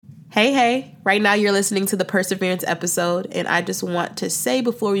Hey, right now you're listening to the Perseverance episode, and I just want to say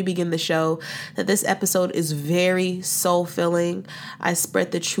before we begin the show that this episode is very soul-filling. I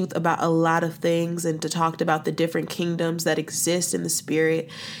spread the truth about a lot of things and talked about the different kingdoms that exist in the spirit.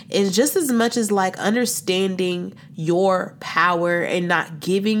 It's just as much as like understanding your power and not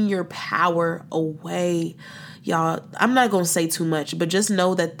giving your power away. Y'all, I'm not going to say too much, but just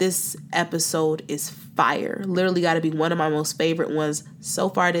know that this episode is fire. Literally got to be one of my most favorite ones so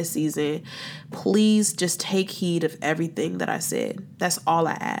far this season. Please just take heed of everything that I said. That's all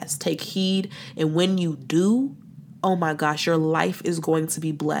I ask. Take heed. And when you do, oh my gosh, your life is going to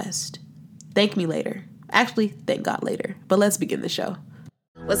be blessed. Thank me later. Actually, thank God later. But let's begin the show.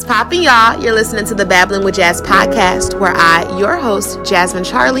 What's poppin', y'all? You're listening to the Babbling with Jazz podcast, where I, your host, Jasmine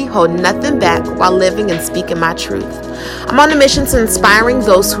Charlie, hold nothing back while living and speaking my truth. I'm on a mission to inspiring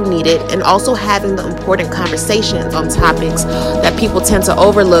those who need it and also having the important conversations on topics that people tend to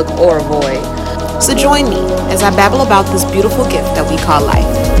overlook or avoid. So join me as I babble about this beautiful gift that we call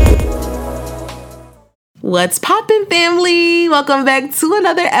life. What's poppin', family? Welcome back to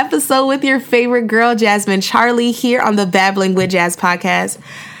another episode with your favorite girl, Jasmine Charlie, here on the Babbling with Jazz podcast.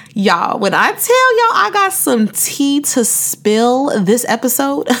 Y'all, when I tell y'all I got some tea to spill this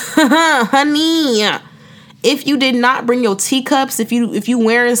episode, honey, if you did not bring your teacups, if you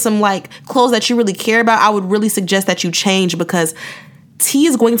wearing some like clothes that you really care about, I would really suggest that you change because tea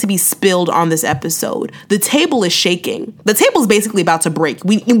is going to be spilled on this episode. The table is shaking. The table is basically about to break.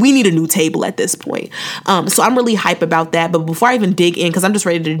 We need a new table at this point. So I'm really hype about that. But before I even dig in, because I'm just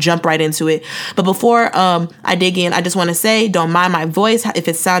ready to jump right into it. But before I dig in, I just want to say, don't mind my voice. If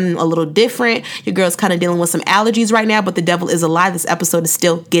it's sounding a little different, your girl's kind of dealing with some allergies right now, but the devil is a lie. This episode is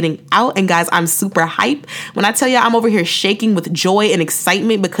still getting out. And guys, I'm super hype. When I tell you I'm over here shaking with joy and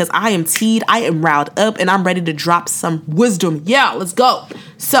excitement because I am teed, I am riled up, and I'm ready to drop some wisdom. Yeah, let's go.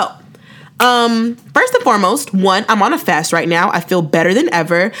 So, first and foremost, I'm on a fast right now. I feel better than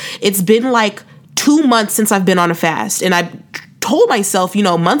ever. It's been like 2 months since I've been on a fast, and I told myself,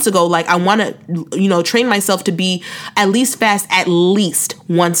 months ago, like I want to, train myself to be at least fast at least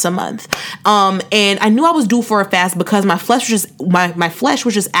once a month. And I knew I was due for a fast because my flesh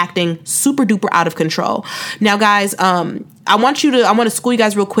was just acting super duper out of control. Now, guys, I want to school you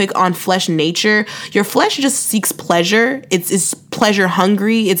guys real quick on flesh nature. Your flesh just seeks pleasure. It's pleasure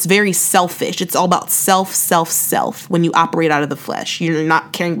hungry. It's very selfish. It's all about self when you operate out of the flesh. You're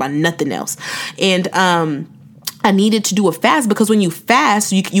not caring about nothing else. And, I needed to do a fast because when you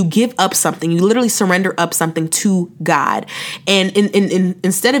fast, you give up something. You literally surrender up something to God. And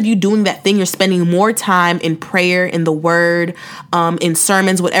instead of you doing that thing, you're spending more time in prayer, in the word, in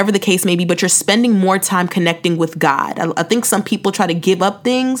sermons, whatever the case may be, but you're spending more time connecting with God. I think some people try to give up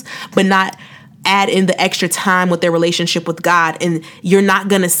things, but not add in the extra time with their relationship with God. And you're not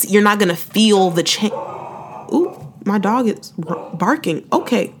gonna feel the change. Ooh. My dog is barking.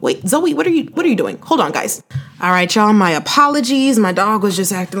 Okay, wait, Zoe, what are you doing? Hold on, guys. All right, y'all, my apologies. My dog was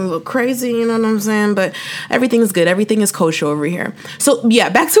just acting a little crazy, you know what I'm saying? But everything is good. Everything is kosher over here. So, yeah,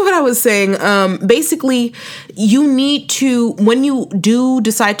 back to what I was saying. Basically, you need to, when you do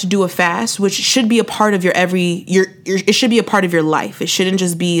decide to do a fast, which should be a part of it should be a part of your life. It shouldn't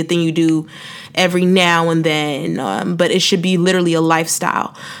just be a thing you do every now and then, but it should be literally a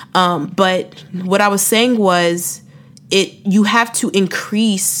lifestyle. But what I was saying was, you have to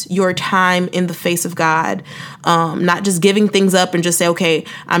increase your time in the face of God, not just giving things up and just say, okay,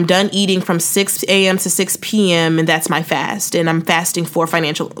 I'm done eating from 6 a.m. to 6 p.m. and that's my fast. And I'm fasting for a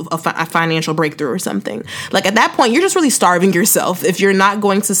financial breakthrough or something. Like at that point, you're just really starving yourself if you're not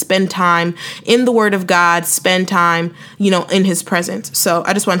going to spend time in the word of God, spend time, in his presence. So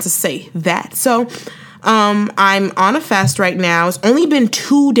I just wanted to say that. So I'm on a fast right now. It's only been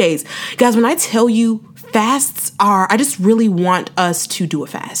 2 days. Guys, when I tell you, I just really want us to do a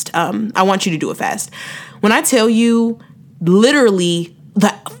fast. I want you to do a fast. When I tell you, literally,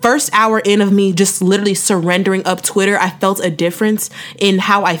 the first hour in of me just literally surrendering up Twitter, I felt a difference in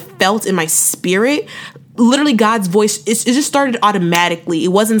how I felt in my spirit. Literally, God's voice, it just started automatically. It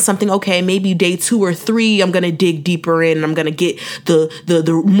wasn't something, okay, maybe day 2 or 3, I'm going to dig deeper in and I'm going to get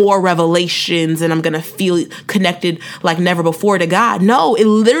the more revelations and I'm going to feel connected like never before to God. No, it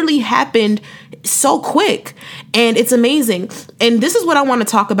literally happened so quick and it's amazing. And this is what I want to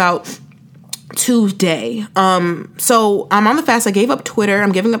talk about today. So I'm on the fast. I gave up Twitter.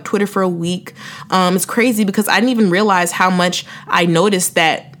 I'm giving up Twitter for a week. It's crazy because I didn't even realize how much I noticed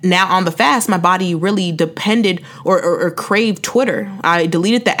that now on the fast, my body really depended or craved Twitter. I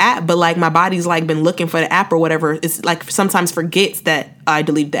deleted the app, but like my body's like been looking for the app or whatever. It's like sometimes forgets that I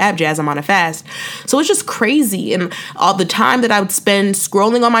deleted the app, Jazz, I'm on a fast. So it's just crazy. And all the time that I would spend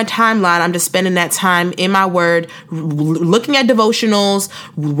scrolling on my timeline, I'm just spending that time in my word, looking at devotionals,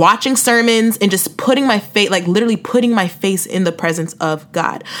 watching sermons, and just putting my face, like literally putting my face in the presence of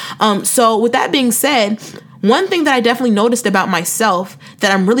God. So with that being said, one thing that I definitely noticed about myself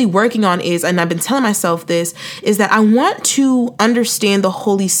that I'm really working on is, and I've been telling myself this, is that I want to understand the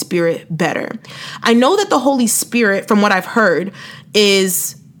Holy Spirit better. I know that the Holy Spirit, from what I've heard,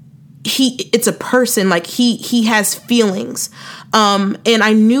 it's a person, like he has feelings. And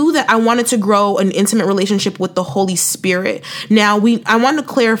I knew that I wanted to grow an intimate relationship with the Holy Spirit. Now I want to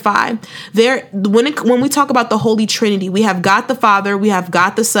clarify when we talk about the Holy Trinity, we have God the Father, we have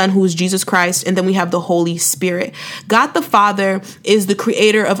God the Son, who is Jesus Christ, and then we have the Holy Spirit. God the Father is the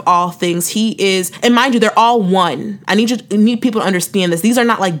creator of all things. He is, and mind you, they're all one. I need people to understand this. These are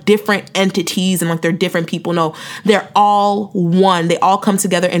not like different entities and like they're different people. No, they're all one. They all come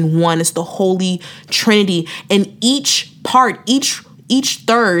together in one. It's the Holy Trinity, and each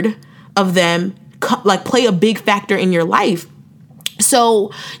third of them like play a big factor in your life.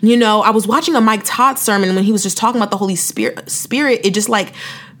 So, I was watching a Mike Todd sermon when he was just talking about the Holy Spirit. It just like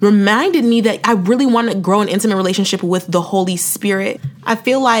reminded me that I really want to grow an intimate relationship with the Holy Spirit. I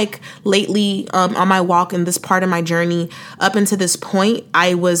feel like lately on my walk in this part of my journey up until this point,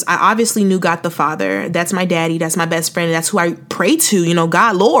 I obviously knew God the Father. That's my daddy. That's my best friend. That's who I pray to,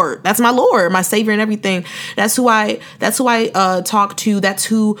 God, Lord. That's my Lord, my Savior and everything. That's who I talk to. That's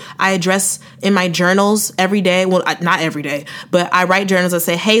who I address in my journals every day. Well, not every day, but I write journals that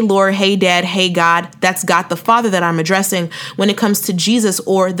say, hey, Lord, hey, Dad, hey, God. That's God the Father that I'm addressing. When it comes to Jesus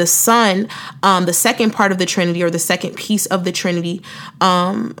or the Son, the second part of the Trinity or the second piece of the Trinity,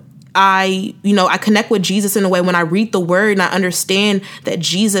 I connect with Jesus in a way when I read the word and I understand that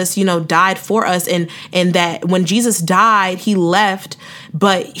Jesus, died for us and that when Jesus died, he left,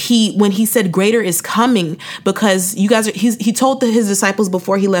 but when he said greater is coming, because he told his disciples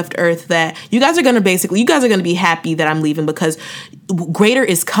before he left earth that you guys are going to be happy that I'm leaving because greater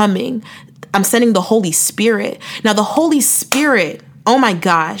is coming. I'm sending the Holy Spirit. Now the Holy Spirit, oh my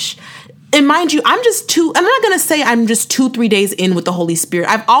gosh. And mind you, I'm not going to say I'm just 2-3 days in with the Holy Spirit.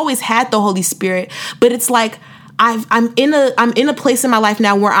 I've always had the Holy Spirit, but it's like I'm in a place in my life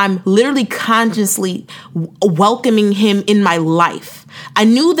now where I'm literally consciously welcoming him in my life. I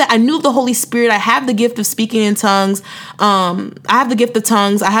knew the Holy Spirit. I have the gift of speaking in tongues. I have the gift of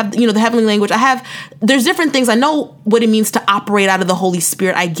tongues. I have, the heavenly language. There's different things. I know what it means to operate out of the Holy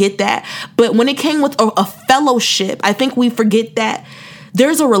Spirit. I get that. But when it came with a fellowship, I think we forget that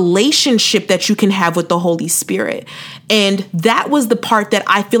there's a relationship that you can have with the Holy Spirit. And that was the part that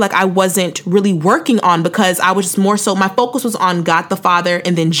I feel like I wasn't really working on, because I was just more so, my focus was on God the Father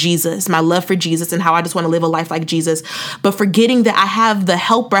and then Jesus, my love for Jesus and how I just want to live a life like Jesus. But forgetting that I have the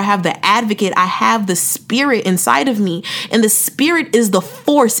helper, I have the advocate, I have the Spirit inside of me. And the Spirit is the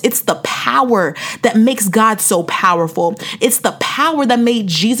force. It's the power that makes God so powerful. It's the power that made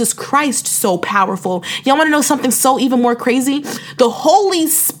Jesus Christ so powerful. Y'all want to know something so even more crazy? The Holy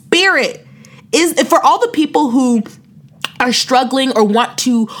Spirit is, for all the people who are struggling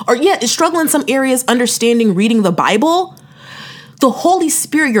struggle in some areas understanding reading the Bible, the Holy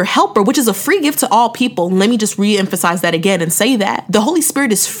Spirit, your helper, which is a free gift to all people. Let me just reemphasize that again and say that the Holy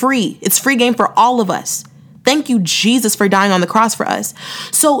Spirit is free. It's free game for all of us. Thank you, Jesus, for dying on the cross for us.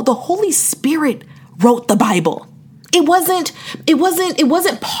 So the Holy Spirit wrote the Bible. It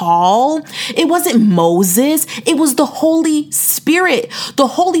wasn't Paul. It wasn't Moses. It was the Holy Spirit. The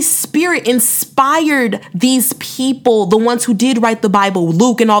Holy Spirit inspired these people, the ones who did write the Bible,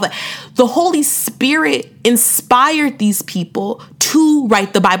 Luke and all that. The Holy Spirit inspired these people to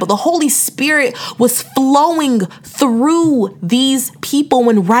write the Bible. The Holy Spirit was flowing through these people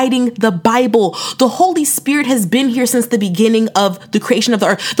when writing the Bible. The Holy Spirit has been here since the beginning of the creation of the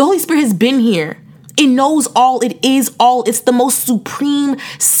earth. The Holy Spirit has been here. It knows all. It is all. It's the most supreme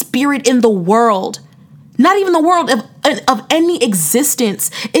spirit in the world. Not even the world of any existence.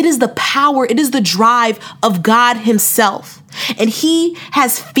 It is the power. It is the drive of God himself. And he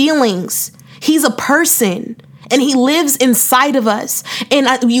has feelings. He's a person. And he lives inside of us. And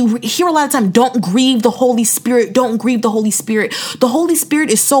you hear a lot of time, don't grieve the Holy Spirit. Don't grieve the Holy Spirit. The Holy Spirit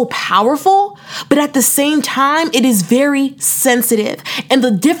is so powerful, but at the same time, it is very sensitive. And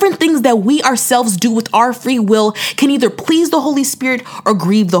the different things that we ourselves do with our free will can either please the Holy Spirit or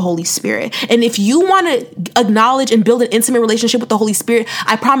grieve the Holy Spirit. And if you want to acknowledge and build an intimate relationship with the Holy Spirit,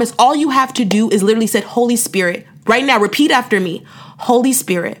 I promise all you have to do is literally say, Holy Spirit, Right now, repeat after me. Holy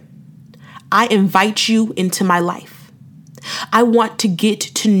Spirit, I invite you into my life. I want to get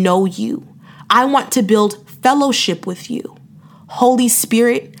to know you. I want to build fellowship with you. Holy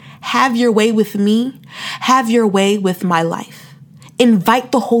Spirit, have your way with me. Have your way with my life.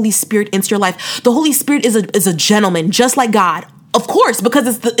 Invite the Holy Spirit into your life. The Holy Spirit is a gentleman, just like God. Of course,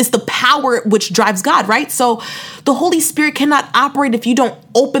 because it's the power which drives God, right? So the Holy Spirit cannot operate if you don't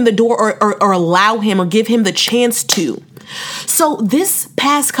open the door or allow him or give him the chance to. So this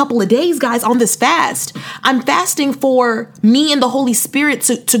past couple of days, guys, on this fast, I'm fasting for me and the Holy Spirit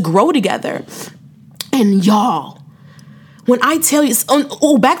to grow together. And y'all, when I tell you,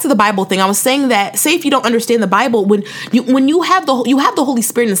 back to the Bible thing, I was saying that, say if you don't understand the Bible, when you have the Holy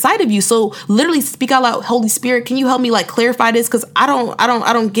Spirit inside of you, so literally speak out loud, Holy Spirit, can you help me like clarify this? Because I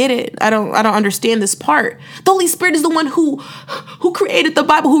don't get it. I don't understand this part. The Holy Spirit is the one who created the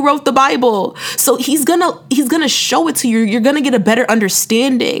Bible, who wrote the Bible. So he's gonna show it to you. You're gonna get a better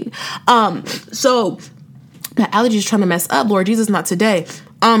understanding. So my allergy is trying to mess up. Lord Jesus, not today.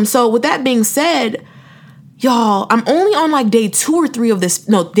 So with that being said, y'all, I'm only on like day 3 of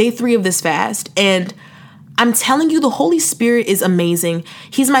this fast. And I'm telling you, the Holy Spirit is amazing.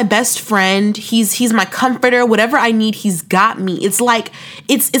 He's my best friend. He's my comforter. Whatever I need, he's got me. It's like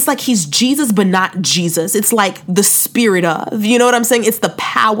he's Jesus, but not Jesus. It's like the spirit of, you know what I'm saying? It's the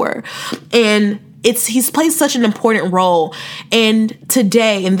power. And he's played such an important role. And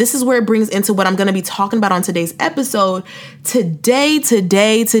today, and this is where it brings into what I'm going to be talking about on today's episode. Today,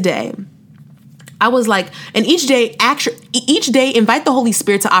 I was like, and each day, invite the Holy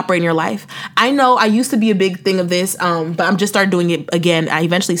Spirit to operate in your life. I know I used to be a big thing of this, but I'm just started doing it again. I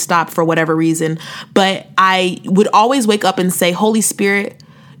eventually stopped for whatever reason, but I would always wake up and say, Holy Spirit,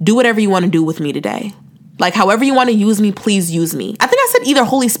 do whatever you want to do with me today. Like, however you want to use me, please use me. I think I said either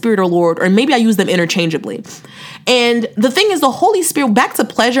Holy Spirit or Lord, or maybe I use them interchangeably. And the thing is, the Holy Spirit, back to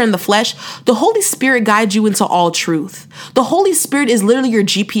pleasure in the flesh, the Holy Spirit guides you into all truth. The Holy Spirit is literally your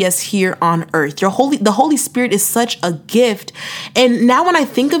GPS here on earth. The Holy Spirit is such a gift. And now when I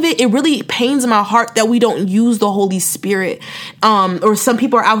think of it, it really pains my heart that we don't use the Holy Spirit. Or some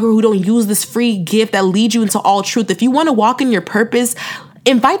people are out here who don't use this free gift that leads you into all truth. If you want to walk in your purpose,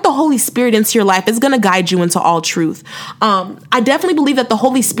 invite the Holy Spirit into your life. It's going to guide you into all truth. I definitely believe that the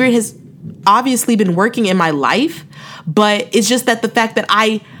Holy Spirit has obviously been working in my life, but it's just that the fact that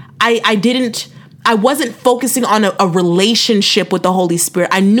I wasn't focusing on a relationship with the Holy Spirit.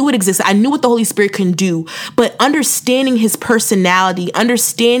 I knew it existed. I knew what the Holy Spirit can do, but understanding his personality,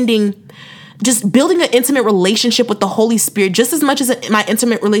 just building an intimate relationship with the Holy Spirit, just as much as my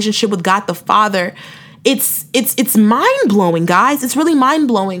intimate relationship with God the Father, it's mind-blowing, guys. It's really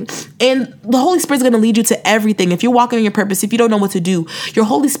mind-blowing. And the Holy Spirit's going to lead you to everything. If you're walking on your purpose, if you don't know what to do, your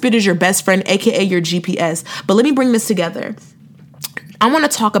Holy Spirit is your best friend, aka your GPS. But let me bring this together. I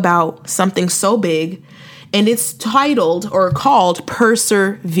want to talk about something so big, and it's titled or called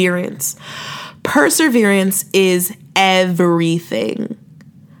perseverance. Perseverance is everything.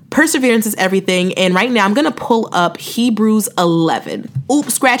 Perseverance is everything. And right now I'm going to pull up Hebrews 11.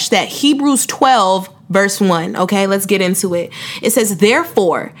 Oops, scratch that. Hebrews 12, verse 1. Okay, let's get into it. It says,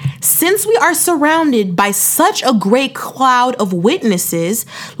 therefore, since we are surrounded by such a great cloud of witnesses,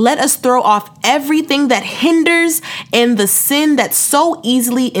 let us throw off everything that hinders and the sin that so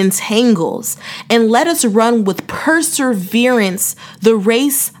easily entangles, and let us run with perseverance the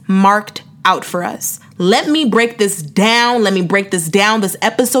race marked out for us. Let me break this down. This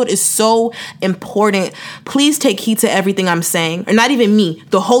episode is so important. Please take heed to everything I'm saying. Or not even me.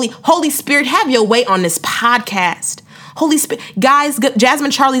 The Holy Spirit, have your way on this podcast. Holy Spirit. Guys, Jasmine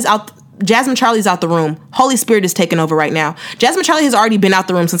Charlie's out the room. Holy Spirit is taking over right now. Jasmine Charlie has already been out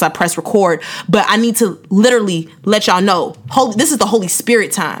the room since I pressed record, but I need to literally let y'all know, this is the Holy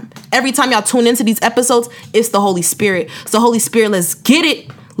Spirit time. Every time y'all tune into these episodes, it's the Holy Spirit. So Holy Spirit, let's get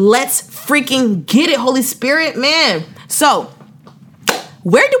it. Let's freaking get it, Holy Spirit, man. So,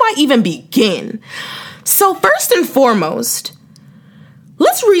 where do I even begin? So, first and foremost,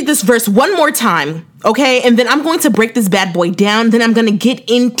 let's read this verse one more time, okay? And then I'm going to break this bad boy down. Then I'm going to get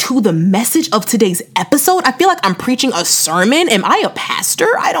into the message of today's episode. I feel like I'm preaching a sermon. Am I a pastor?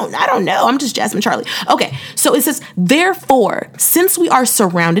 I don't know. I'm just Jasmine Charlie. Okay, so it says, therefore, since we are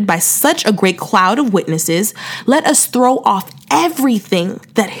surrounded by such a great cloud of witnesses, let us throw off everything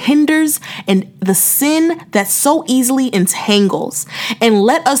that hinders and the sin that so easily entangles, and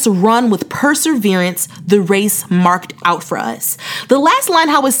let us run with perseverance the race marked out for us. The last line,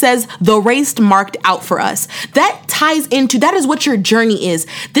 how it says, the race marked out for us, that ties into, that is what your journey is.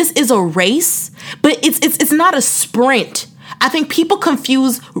 This is a race, but it's not a sprint. I think people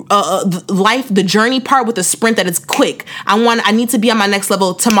confuse life, the journey part, with the sprint that is quick. I need to be on my next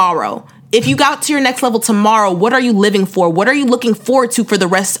level tomorrow. If you got to your next level tomorrow, what are you living for? What are you looking forward to for the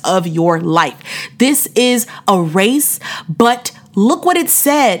rest of your life? This is a race, but look what it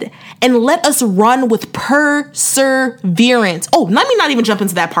said. And let us run with perseverance. Oh, let me not even jump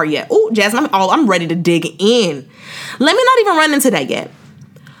into that part yet. Oh, Jasmine, I'm ready to dig in. Let me not even run into that yet.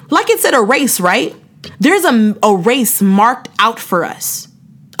 Like it said, a race, right? There's a race marked out for us.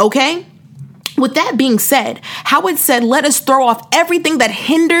 Okay? With that being said, how it said, let us throw off everything that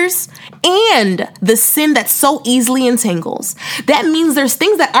hinders and the sin that so easily entangles. That means there's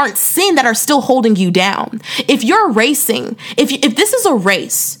things that aren't sin that are still holding you down. If you're racing, if this is a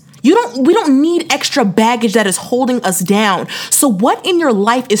race, we don't need extra baggage that is holding us down. So what in your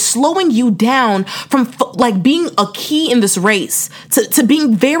life is slowing you down from being a key in this race to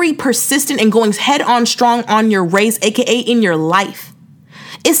being very persistent and going head on strong on your race, aka in your life?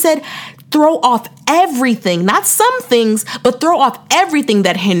 It said, throw off everything, not some things, but throw off everything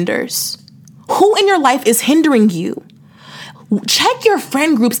that hinders. Who in your life is hindering you? Check your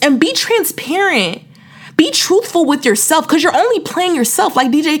friend groups and be transparent. Be truthful with yourself, because you're only playing yourself.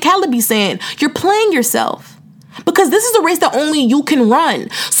 Like DJ Khaled be saying, you're playing yourself. Because this is a race that only you can run.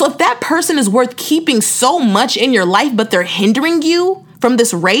 So if that person is worth keeping so much in your life, but they're hindering you from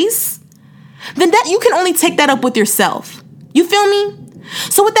this race, then that you can only take that up with yourself. You feel me?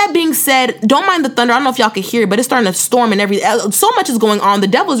 So with that being said, don't mind the thunder. I don't know if y'all can hear it, but it's starting to storm and everything. So much is going on. The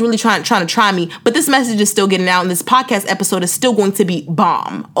devil is really trying to try me, but this message is still getting out, and this podcast episode is still going to be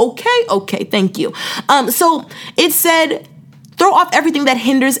bomb. Okay, thank you. So it said, throw off everything that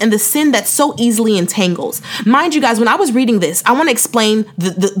hinders and the sin that so easily entangles. Mind you guys, when I was reading this, I want to explain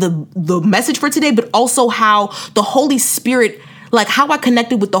the message for today, but also how the Holy Spirit, like how I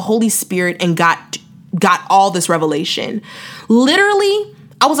connected with the Holy Spirit and got all this revelation. Literally,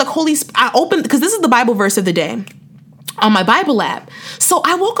 I was like, I opened, because this is the Bible verse of the day on my Bible app. So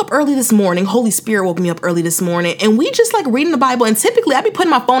I woke up early this morning. Holy Spirit woke me up early this morning, and we just like reading the Bible. And typically I'd be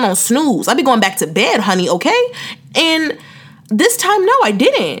putting my phone on snooze. I'd be going back to bed, honey. Okay. And this time, no, I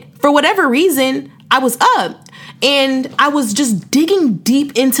didn't. For whatever reason, I was up and I was just digging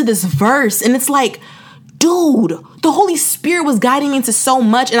deep into this verse. And it's like, dude, the Holy Spirit was guiding me into so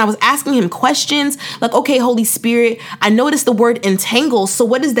much, and I was asking him questions like, okay, Holy Spirit, I noticed the word entangles. So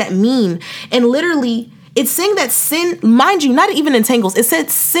what does that mean? And literally, it's saying that sin, mind you, not even entangles. It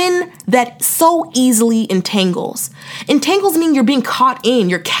said sin that so easily entangles. Entangles mean you're being caught in,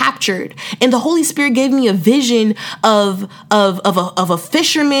 you're captured. And the Holy Spirit gave me a vision of a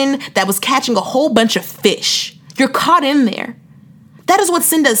fisherman that was catching a whole bunch of fish. You're caught in there. That is what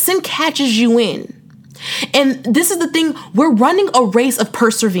sin does. Sin catches you in. And this is the thing, we're running a race of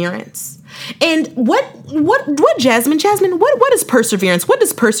perseverance. And what Jasmine, what is perseverance? What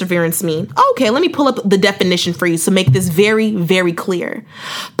does perseverance mean? Okay, let me pull up the definition for you to make this very, very clear.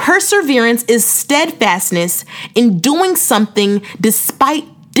 Perseverance is steadfastness in doing something despite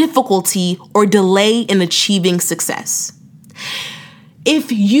difficulty or delay in achieving success.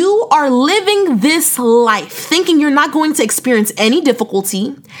 If you are living this life thinking you're not going to experience any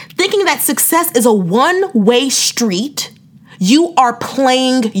difficulty, thinking that success is a one-way street, you are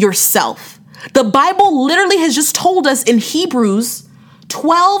playing yourself. The Bible literally has just told us in Hebrews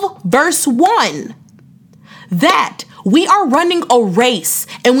 12, verse 1, that we are running a race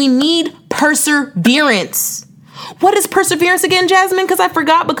and we need perseverance. What is perseverance again, Jasmine? Because I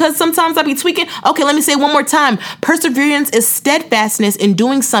forgot, because sometimes I be tweaking. Okay, let me say it one more time. Perseverance is steadfastness in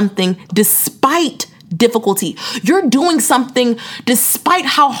doing something despite difficulty. You're doing something despite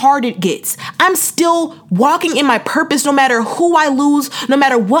how hard it gets. I'm still walking in my purpose no matter who I lose, no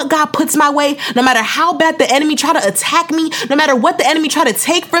matter what God puts my way, no matter how bad the enemy try to attack me, no matter what the enemy try to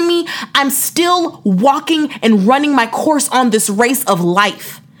take from me. I'm still walking and running my course on this race of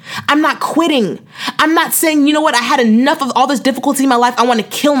life. I'm not quitting. I'm not saying, you know what, I had enough of all this difficulty in my life, I want to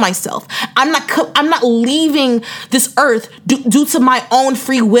kill myself. I'm not leaving this earth due to my own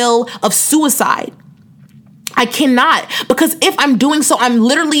free will of suicide. I cannot, because if I'm doing so, I'm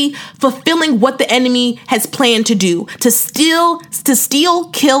literally fulfilling what the enemy has planned to do, to steal,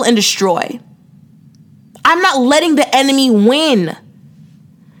 kill, and destroy. I'm not letting the enemy win.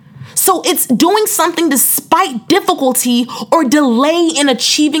 So it's doing something despite difficulty or delay in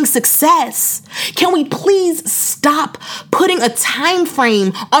achieving success. Can we please stop putting a time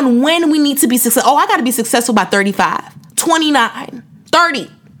frame on when we need to be successful? Oh, I got to be successful by 35, 29,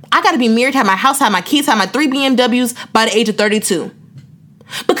 30. I got to be married, have my house, have my kids, have my 3 BMWs by the age of 32.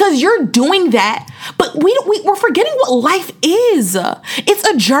 Because you're doing that, but we're forgetting what life is. It's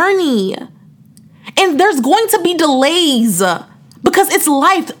a journey. And there's going to be delays because it's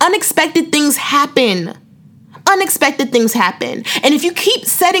life. Unexpected things happen. Unexpected things happen. And if you keep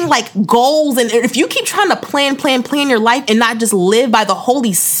setting like goals and if you keep trying to plan your life and not just live by the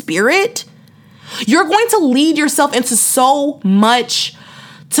Holy Spirit, you're going to lead yourself into so much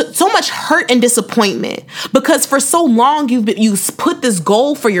hurt and disappointment, because for so long you put this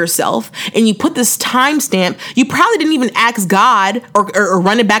goal for yourself and you put this timestamp. You probably didn't even ask God or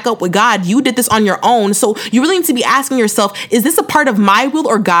run it back up with God. You did this on your own. So you really need to be asking yourself, is this a part of my will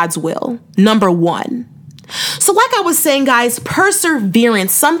or God's will? Number one. So like I was saying, guys,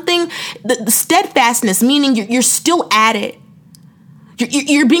 perseverance, the steadfastness, meaning you're still at it.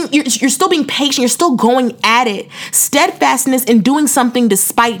 You're still being patient. You're still going at it. Steadfastness in doing something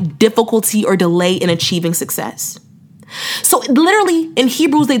despite difficulty or delay in achieving success. So literally in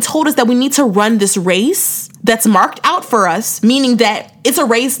Hebrews, they told us that we need to run this race that's marked out for us, meaning that it's a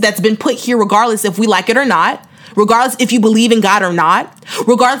race that's been put here regardless if we like it or not, regardless if you believe in God or not,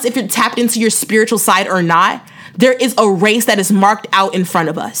 regardless if you're tapped into your spiritual side or not. There is a race that is marked out in front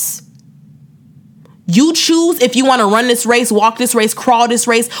of us. You choose if you want to run this race, walk this race, crawl this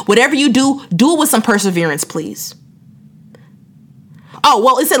race, whatever you do it with some perseverance, please. Oh,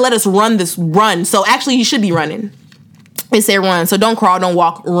 well, it said let us run. So actually you should be running. It said run. So don't crawl, don't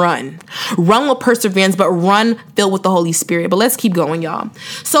walk, run. Run with perseverance, but run filled with the Holy Spirit. But let's keep going, y'all.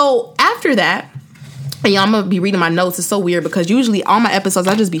 So after that, and y'all, I'm going to be reading my notes. It's so weird because usually all my episodes,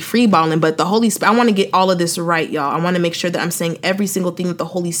 I just be freeballing. But the Holy Spirit, I want to get all of this right, y'all. I want to make sure that I'm saying every single thing that the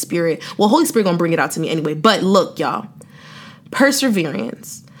Holy Spirit, Holy Spirit going to bring it out to me anyway. But look, y'all,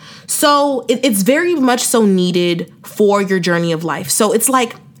 perseverance. So it's very much so needed for your journey of life. So it's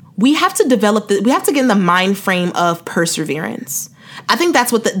like we have to we have to get in the mind frame of perseverance. I think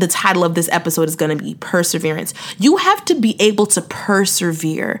that's what the title of this episode is going to be, perseverance. You have to be able to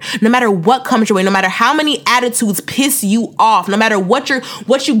persevere no matter what comes your way, no matter how many attitudes piss you off, no matter what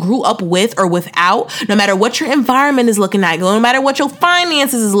you grew up with or without, no matter what your environment is looking like, no matter what your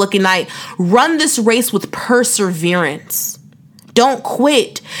finances is looking like. Run this race with perseverance. Don't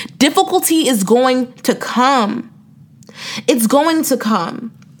quit. Difficulty is going to come. It's going to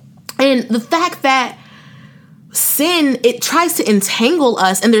come. And the fact that sin, it tries to entangle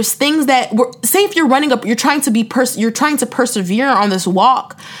us, and there's things that say if you're running up, you're trying to persevere on this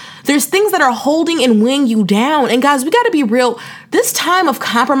walk. There's things that are holding and weighing you down. And guys, we got to be real. This time of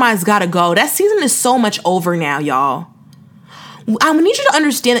compromise got to go. That season is so much over now, y'all. I need you to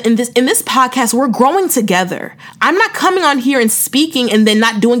understand that in this podcast, we're growing together. I'm not coming on here and speaking and then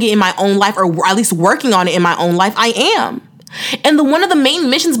not doing it in my own life, or at least working on it in my own life. I am. And one of the main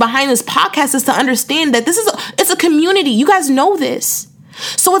missions behind this podcast is to understand that it's a community. You guys know this.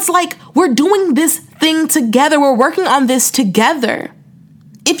 So it's like we're doing this thing together. We're working on this together.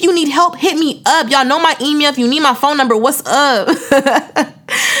 If you need help, hit me up. Y'all know my email. If you need my phone number, what's up?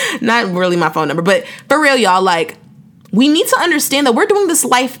 Not really my phone number, but for real, y'all, like, we need to understand that we're doing this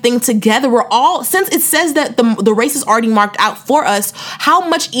life thing together. We're all, since it says that the race is already marked out for us, how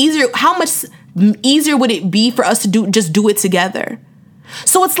much easier would it be for us to do it together?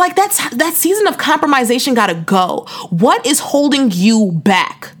 So it's like that season of compromisation gotta go. What is holding you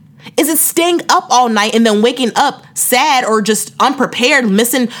back? Is it staying up all night and then waking up sad or just unprepared,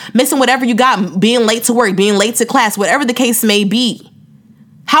 missing whatever you got, being late to work, being late to class, whatever the case may be?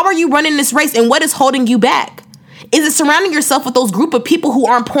 How are you running this race, and what is holding you back? Is it surrounding yourself with those group of people who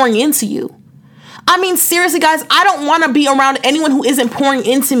aren't pouring into you? I mean, seriously, guys, I don't want to be around anyone who isn't pouring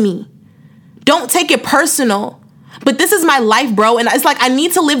into me. Don't take it personal. But this is my life, bro. And it's like, I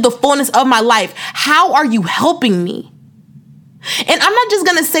need to live the fullness of my life. How are you helping me? And I'm not just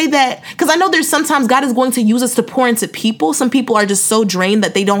going to say that because I know there's sometimes God is going to use us to pour into people. Some people are just so drained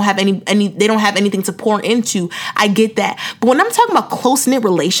that they don't have they don't have anything to pour into. I get that. But when I'm talking about close-knit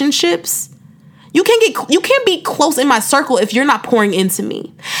relationships, you can't be close in my circle if you're not pouring into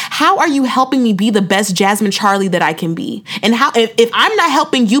me. How are you helping me be the best Jasmine Charlie that I can be? And how if I'm not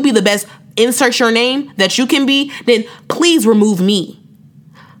helping you be the best, insert your name, that you can be, then please remove me.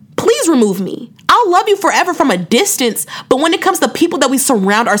 Please remove me. I'll love you forever from a distance, but when it comes to people that we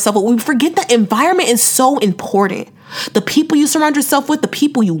surround ourselves with, we forget that environment is so important. The people you surround yourself with, the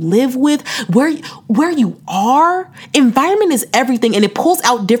people you live with, where you are, environment is everything, and it pulls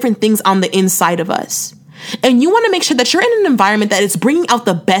out different things on the inside of us. And you want to make sure that you're in an environment that is bringing out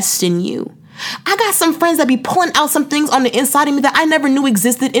the best in you. I got some friends that be pulling out some things on the inside of me that I never knew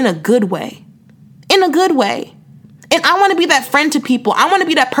existed in a good way. In a good way. And I want to be that friend to people. I want to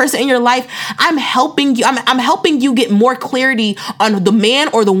be that person in your life. I'm helping you. I'm helping you get more clarity on the man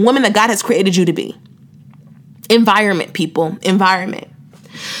or the woman that God has created you to be. Environment, people. Environment.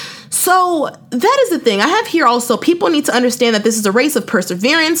 So that is the thing. I have here also, people need to understand that this is a race of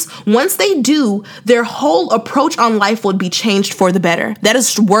perseverance. Once they do, their whole approach on life would be changed for the better. That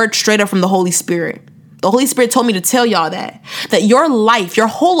is word straight up from the Holy Spirit. The Holy Spirit told me to tell y'all that your life, your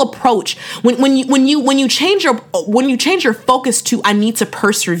whole approach, when you change your focus to I need to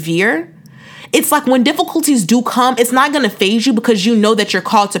persevere, it's like when difficulties do come, it's not going to faze you because you know that you're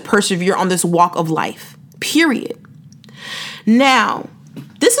called to persevere on this walk of life. Period. Now,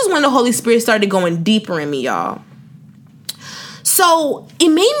 this is when the Holy Spirit started going deeper in me, y'all. So it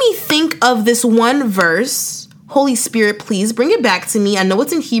made me think of this one verse. Holy Spirit, please bring it back to me. I know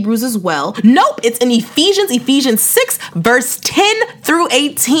it's in Hebrews as well. Nope, it's in Ephesians 6, verse 10 through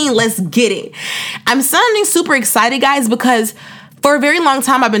 18. Let's get it. I'm sounding super excited, guys, because for a very long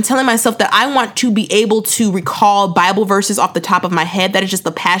time, I've been telling myself that I want to be able to recall Bible verses off the top of my head. That is just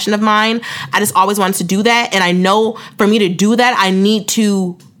a passion of mine. I just always wanted to do that. And I know for me to do that, I need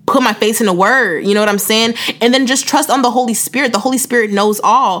to put my face in a word. You know what I'm saying? And then just trust on the Holy Spirit. The Holy Spirit knows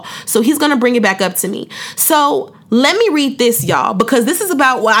all. So he's going to bring it back up to me. So let me read this, y'all, because this is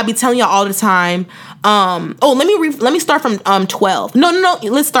about what I be telling y'all all the time. Let me start from 12. No.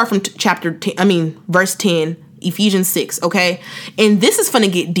 Let's start from verse 10. Ephesians 6, okay? And this is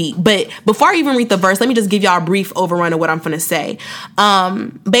finna get deep. But before I even read the verse, let me just give y'all a brief overrun of what I'm finna say.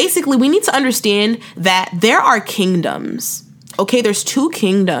 Basically, we need to understand that there are kingdoms. Okay, there's two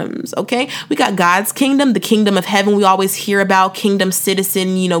kingdoms, okay? We got God's kingdom, the kingdom of heaven we always hear about, kingdom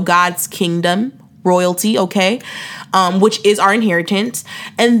citizen, God's kingdom, royalty, okay? Which is our inheritance.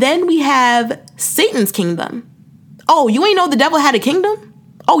 And then we have Satan's kingdom. Oh, you ain't know the devil had a kingdom?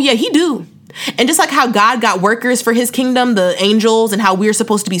 Oh, yeah, he do. And just like how God got workers for his kingdom, the angels, and how we're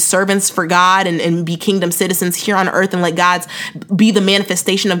supposed to be servants for God and be kingdom citizens here on earth and let God's be the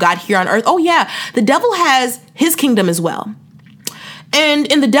manifestation of God here on earth. Oh, yeah, the devil has his kingdom as well. And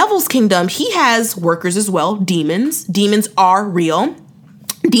in the devil's kingdom, he has workers as well, demons. Demons are real.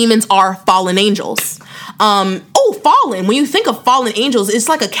 Demons are fallen angels. Fallen. When you think of fallen angels, it's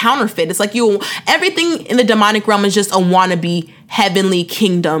like a counterfeit. It's like everything in the demonic realm is just a wannabe heavenly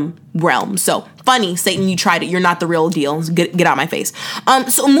kingdom realm. So funny, Satan, you tried it. You're not the real deal. Get out my face.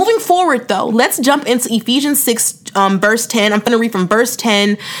 So moving forward though, let's jump into Ephesians 6, verse 10. I'm going to read from verse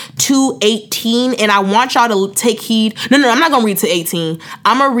 10 to 18. And I want y'all to take heed. No, I'm not going to read to 18.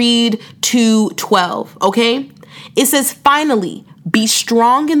 I'm going to read to 12. Okay. It says, finally, be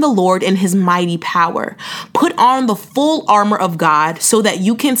strong in the Lord and his mighty power. Put on the full armor of God so that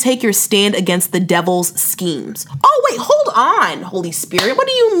you can take your stand against the devil's schemes. Oh, wait, hold on, Holy Spirit. What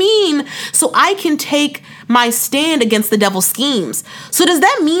do you mean? So I can take my stand against the devil's schemes. So does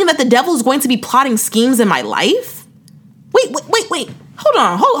that mean that the devil is going to be plotting schemes in my life? Wait. Hold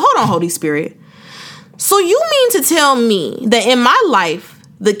on, Holy Spirit. So you mean to tell me that in my life,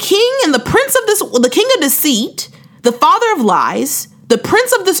 the king and the king of deceit, the father of lies, the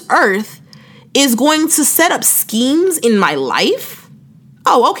prince of this earth, is going to set up schemes in my life?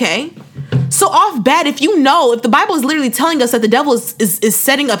 Oh, okay. So off bat, if the Bible is literally telling us that the devil is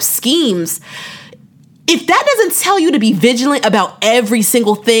setting up schemes, if that doesn't tell you to be vigilant about every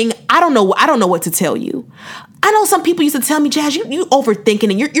single thing, I don't know what to tell you. I know some people used to tell me, Jazz, you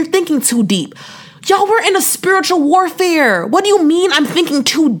overthinking and you're thinking too deep. Y'all, we're in a spiritual warfare. What do you mean I'm thinking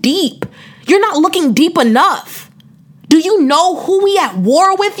too deep? You're not looking deep enough. Do you know who we at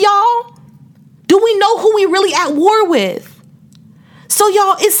war with, y'all? Do we know who we really at war with? So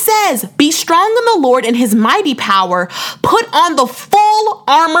y'all, it says, be strong in the Lord and his mighty power. Put on the full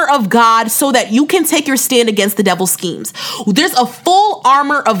armor of God so that you can take your stand against the devil's schemes. There's a full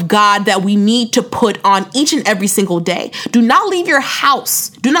armor of God that we need to put on each and every single day. Do not leave your house.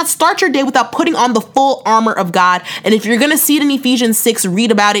 Do not start your day without putting on the full armor of God. And if you're going to see it in Ephesians 6,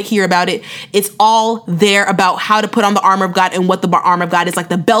 read about it, hear about it. It's all there about how to put on the armor of God and what the armor of God is, like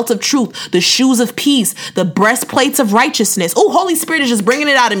the belt of truth, the shoes of peace, the breastplates of righteousness. Oh, Holy Spirit is just bringing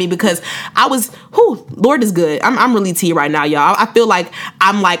it out of me because Lord is good. I'm really tea right now, y'all. I feel like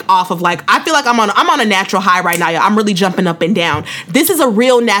I'm like off of I feel like I'm on a natural high right now, y'all. I'm really jumping up and down. This is a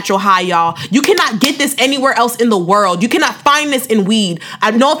real natural high, y'all. You cannot get this anywhere else in the world. You cannot find this in weed.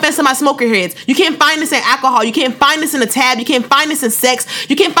 No offense to my smoker heads. You can't find this in alcohol. You can't find this in a tab. You can't find this in sex.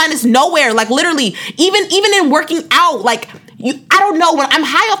 You can't find this nowhere. Like literally, even in working out, I don't know. When I'm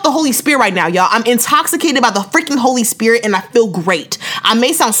high off the Holy Spirit right now, y'all, I'm intoxicated by the freaking Holy Spirit and I feel great. I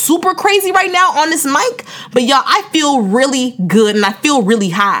may sound super crazy right now on this mic, but y'all, I feel really good and I feel really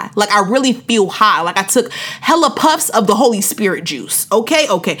high. Like I really feel high. Like I took hella puffs of the Holy Spirit juice. Okay.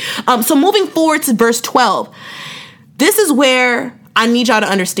 So moving forward to verse 12, this is where I need y'all to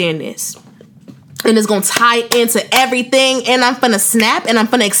understand this. and it's gonna tie into everything, and I'm gonna snap, and I'm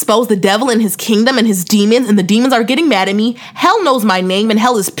gonna expose the devil and his kingdom and his demons, and the demons are getting mad at me. Hell knows my name, and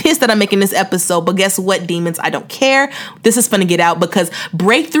hell is pissed that I'm making this episode, but guess what, demons? I don't care. This is gonna get out because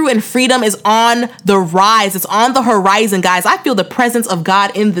breakthrough and freedom is on the rise. It's on the horizon, guys. I feel the presence of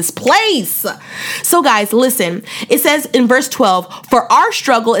God in this place. So guys, listen. It says in verse 12, for our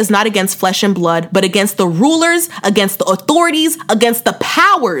struggle is not against flesh and blood, but against the rulers, against the authorities, against the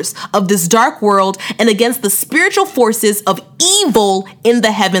powers of this dark world, and against the spiritual forces of evil in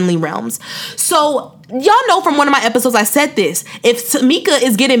the heavenly realms. So y'all know from one of my episodes I said this. If Tamika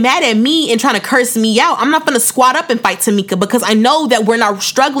is getting mad at me and trying to curse me out, I'm not going to squat up and fight Tamika, because I know that we're not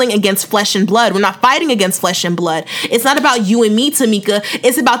struggling against flesh and blood. We're not fighting against flesh and blood. It's not about you and me, Tamika.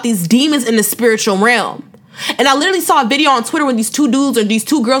 It's about these demons in the spiritual realm. And I literally saw a video on Twitter when these two dudes or these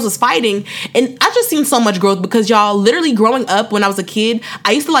two girls was fighting, and I just seen so much growth, because y'all, literally growing up when I was a kid,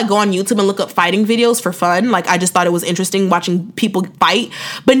 I used to like go on YouTube and look up fighting videos for fun. Like, I just thought it was interesting watching people fight.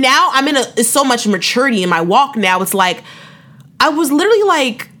 But now it's so much maturity in my walk now. It's like, I was literally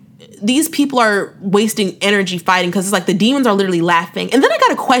like, these people are wasting energy fighting, because it's like the demons are literally laughing. And then I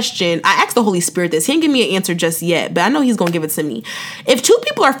got a question. I asked the Holy Spirit this. He didn't give me an answer just yet, but I know he's going to give it to me. If two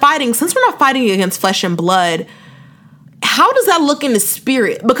people are fighting, since we're not fighting against flesh and blood, how does that look in the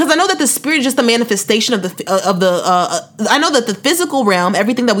spirit? Because I know that the spirit is just a manifestation of I know that the physical realm,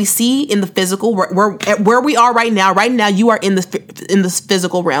 everything that we see in the physical, where we are right now you are in the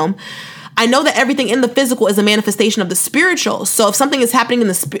physical realm. I know that everything in the physical is a manifestation of the spiritual. So if something is happening in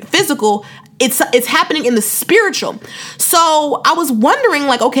the physical, it's happening in the spiritual. So I was wondering,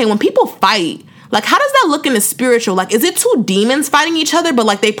 like, okay, when people fight, like, how does that look in the spiritual? Like, is it two demons fighting each other, but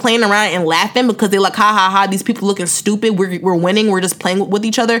like they playing around and laughing because they're like, ha ha ha, these people looking stupid. We're winning. We're just playing with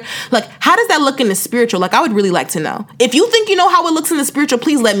each other. Like, how does that look in the spiritual? Like, I would really like to know. If you think you know how it looks in the spiritual,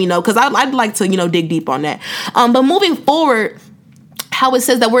 please let me know, because I'd like to, dig deep on that. But moving forward, how it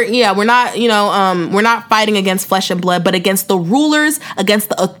says that we're not fighting against flesh and blood, but against the rulers, against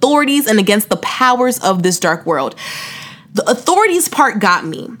the authorities, and against the powers of this dark world. The authorities part got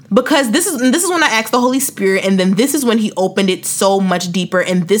me, because this is when I asked the Holy Spirit, and then this is when he opened it so much deeper,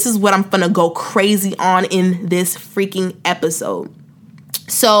 and this is what I'm gonna go crazy on in this freaking episode.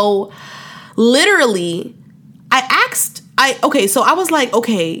 So literally, so I was like,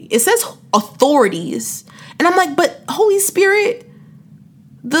 okay, it says authorities, and I'm like, but Holy Spirit,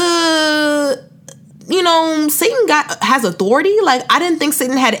 Satan has authority? Like, I didn't think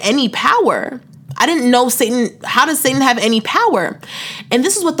Satan had any power. I didn't know Satan. How does Satan have any power? And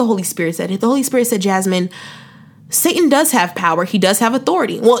this is what the Holy Spirit said. The Holy Spirit said, Jasmine, Satan does have power. He does have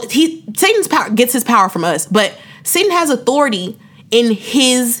authority. Well, Satan's power gets his power from us, but Satan has authority in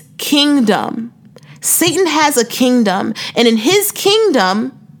his kingdom. Satan has a kingdom, and in his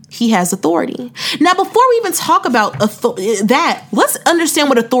kingdom, he has authority. Now, before we even talk about that, let's understand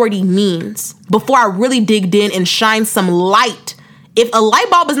what authority means before I really dig in and shine some light. If a light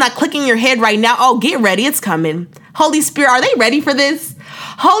bulb is not clicking in your head right now, oh, get ready. It's coming. Holy Spirit, are they ready for this?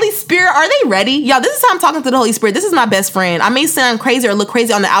 Holy Spirit, are they ready? Y'all, this is how I'm talking to the Holy Spirit. This is my best friend. I may sound crazy or look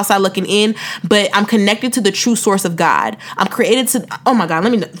crazy on the outside looking in, but I'm connected to the true source of God. I'm created to, oh my God,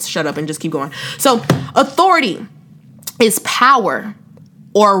 let me shut up and just keep going. So authority is power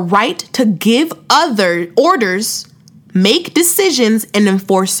or right to give other orders, make decisions, and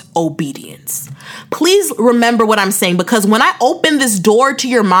enforce obedience. Please remember what I'm saying, because when I open this door to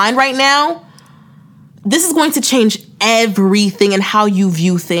your mind right now, this is going to change everything in how you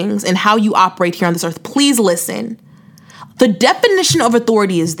view things and how you operate here on this earth. Please listen. The definition of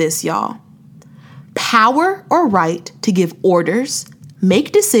authority is this, y'all. Power or right to give orders,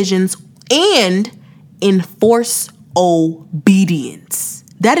 make decisions, and enforce obedience.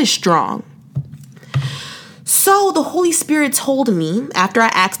 That is strong. So the Holy Spirit told me, after I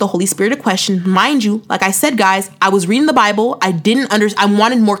asked the Holy Spirit a question, mind you, like I said, guys, I was reading the Bible. I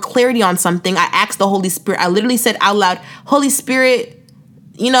wanted more clarity on something. I asked the Holy Spirit. I literally said out loud, Holy Spirit,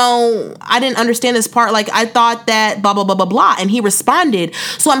 I didn't understand this part. Like, I thought that blah, blah, blah, blah, blah. And he responded.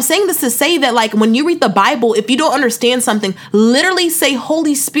 So I'm saying this to say that, like, when you read the Bible, if you don't understand something, literally say,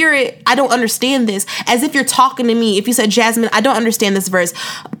 Holy Spirit, I don't understand this. As if you're talking to me. If you said, Jasmine, I don't understand this verse.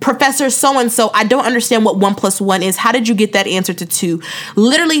 Professor so-and-so, I don't understand what 1 + 1 is. How did you get that answer to 2?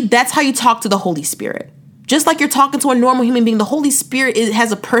 Literally, that's how you talk to the Holy Spirit. Just like you're talking to a normal human being, the Holy Spirit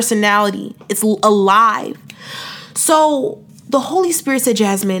has a personality. It's alive. So the Holy Spirit said,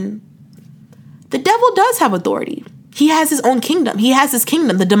 Jasmine, the devil does have authority. He has his own kingdom. He has his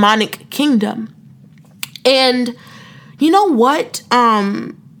kingdom, the demonic kingdom. And you know what?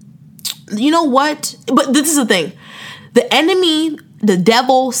 But this is the thing. The enemy the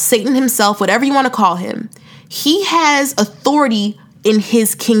devil, Satan himself, whatever you want to call him, he has authority in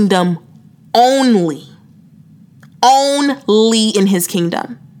his kingdom only. Only in his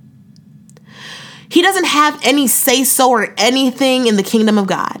kingdom. He doesn't have any say-so or anything in the kingdom of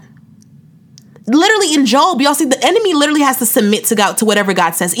God. Literally in Job, y'all see the enemy literally has to submit to God, to whatever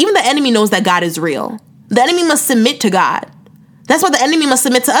God says. Even the enemy knows that God is real. The enemy must submit to God. That's why the enemy must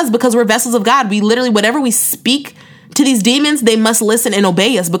submit to us, because we're vessels of God. We literally, whatever we speak to these demons, they must listen and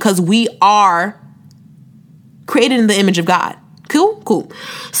obey us because we are created in the image of God. Cool.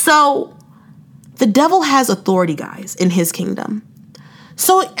 So the devil has authority, guys, in his kingdom.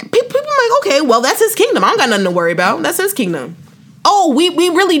 So people are like, okay, well, that's his kingdom. I don't got nothing to worry about. That's his kingdom. Oh, we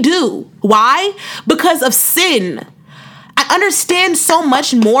really do. Why? Because of sin. I understand so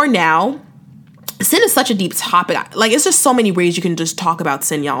much more now. Sin is such a deep topic. Like, it's just so many ways you can just talk about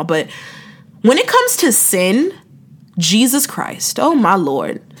sin, y'all. But when it comes to sin, Jesus Christ, oh my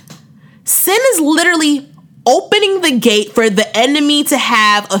Lord. Sin is literally opening the gate for the enemy to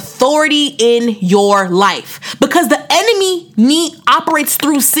have authority in your life, because the enemy operates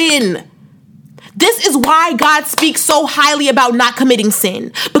through sin. This is why God speaks so highly about not committing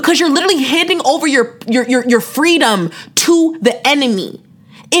sin, because you're literally handing over your freedom to the enemy.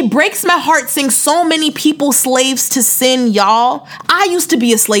 It breaks my heart seeing so many people slaves to sin, y'all. I used to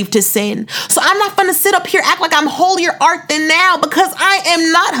be a slave to sin. So I'm not gonna sit up here act like I'm holier art than now, because I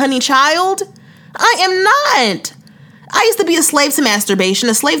am not, honey child. I am not. I used to be a slave to masturbation,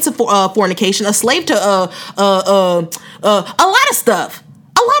 a slave to fornication, a slave to a lot of stuff.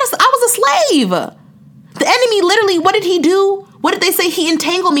 I was a slave. The enemy literally, what did he do? What did they say? He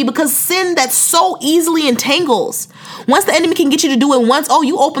entangled me, because sin that so easily entangles. Once the enemy can get you to do it once, oh,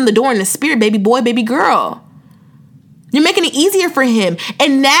 you open the door in the spirit, baby boy, baby girl. You're making it easier for him.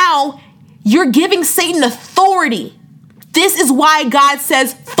 And now you're giving Satan authority. This is why God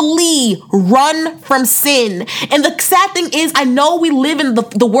says, flee, run from sin. And the sad thing is, I know we live in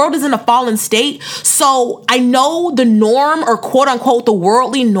the world is in a fallen state. So I know the norm, or quote unquote, the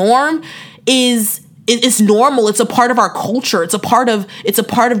worldly norm is normal. It's a part of our culture. It's a part of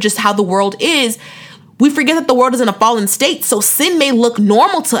just how the world is. We forget that the world is in a fallen state. So sin may look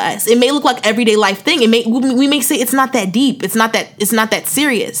normal to us. It may look like everyday life thing. We may say it's not that deep. It's not that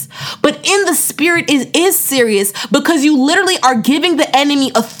serious. But in the spirit, it is serious, because you literally are giving the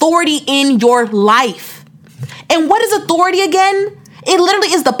enemy authority in your life. And what is authority again? It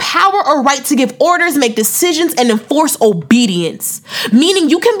literally is the power or right to give orders, make decisions, and enforce obedience. Meaning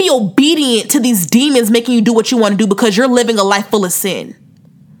you can be obedient to these demons making you do what you want to do because you're living a life full of sin.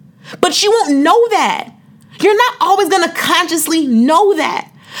 But you won't know that. You're not always going to consciously know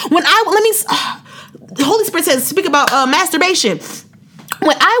that. The Holy Spirit says, speak about masturbation.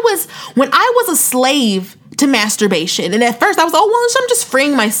 When I was a slave to masturbation, and at first I was, I'm just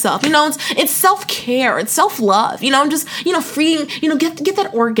freeing myself. It's self-care, it's self-love. I'm just, freeing, get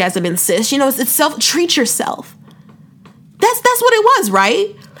that orgasm in, sis. It's treat yourself. That's what it was,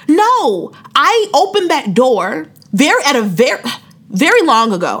 right? No, I opened that door very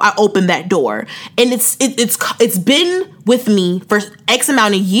long ago. I opened that door, and it's been with me for X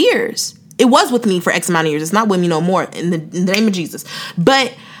amount of years. It was with me for X amount of years. It's not with me no more in the name of Jesus.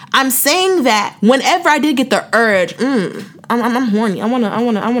 But I'm saying that whenever I did get the urge, I'm horny. I want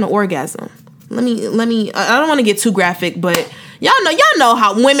to orgasm. Let me. I don't want to get too graphic, but y'all know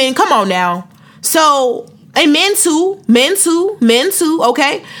how women. Come on now. So, and men too.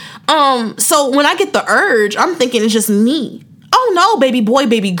 Okay. So when I get the urge, I'm thinking it's just me. Oh no, baby boy,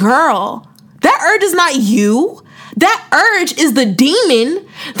 baby girl. That urge is not you. That urge is the demon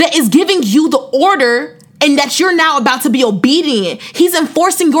that is giving you the order, and that you're now about to be obedient. He's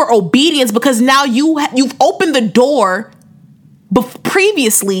enforcing your obedience because now you've opened the door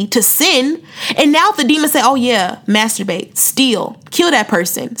previously to sin. And now if the demons say, oh yeah, masturbate, steal, kill that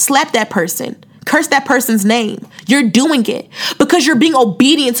person, slap that person, curse that person's name, you're doing it because you're being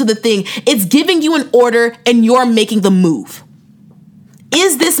obedient to the thing. It's giving you an order and you're making the move.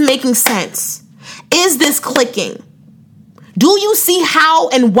 Is this making sense? Is this clicking? Do you see how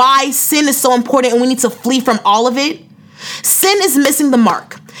and why sin is so important and we need to flee from all of it? Sin is missing the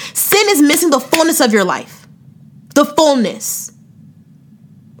mark. Sin is missing the fullness of your life. The fullness.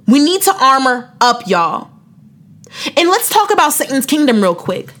 We need to armor up, y'all. And let's talk about Satan's kingdom real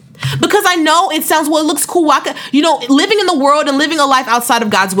quick. Because I know it sounds, it looks cool. Living in the world and living a life outside of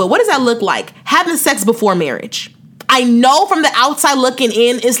God's will. What does that look like? Having sex before marriage. I know from the outside looking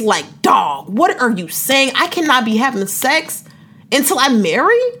in, it's like, dog, what are you saying? I cannot be having sex until I'm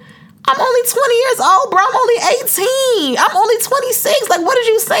married? I'm only 20 years old, bro. I'm only 18. I'm only 26. Like, what are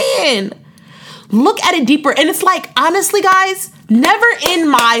you saying? Look at it deeper. And it's like, honestly, guys, Never in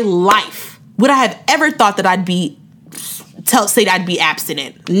my life would I have ever thought that say that I'd be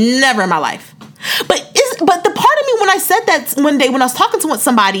abstinent. Never in my life. But the part of me when I said that one day when I was talking to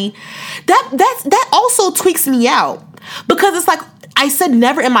somebody, that also tweaks me out. Because it's like, I said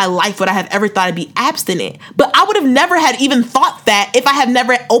never in my life would I have ever thought I'd be abstinent. But I would have never had even thought that if I had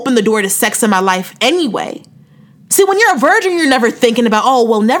never opened the door to sex in my life anyway. See, when you're a virgin, you're never thinking about, oh,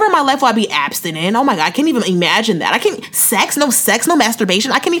 well, never in my life will I be abstinent. Oh my God, I can't even imagine that. I can't, sex, no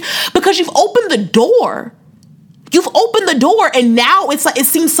masturbation. I can't even, because you've opened the door. You've opened the door and now it's like, it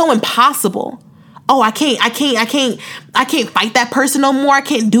seems so impossible. Oh, I can't fight that person no more. I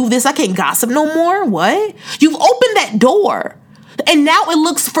can't do this. I can't gossip no more. What? You've opened that door. And now it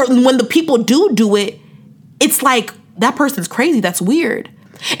looks for when the people do it, it's like that person's crazy. That's weird.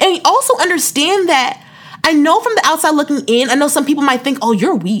 And you also understand that I know from the outside looking in, I know some people might think, oh,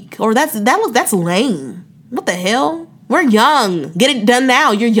 you're weak, or that's lame. What the hell? We're young. Get it done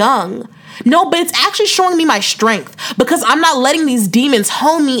now. You're young. No, but it's actually showing me my strength because I'm not letting these demons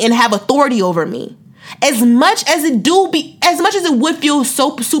hone me and have authority over me. As much as it would feel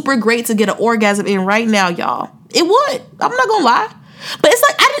so super great to get an orgasm in right now, y'all, it would. I'm not gonna lie. But it's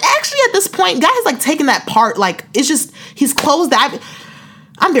like, I actually at this point, God has like taken that part. Like, it's just, he's closed that.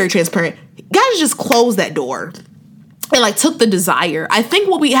 I'm very transparent. God has just closed that door and like took the desire. I think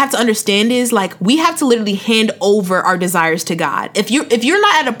what we have to understand is like, we have to literally hand over our desires to God. If you're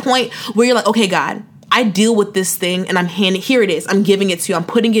not at a point where you're like, okay, God, I deal with this thing and here it is. I'm giving it to you. I'm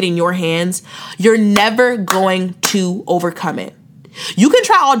putting it in your hands. You're never going to overcome it. You can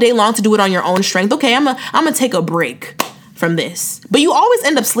try all day long to do it on your own strength. Okay, I'm gonna take a break from this. But you always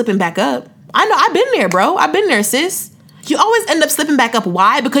end up slipping back up. I know, I've been there, bro. I've been there, sis. You always end up slipping back up.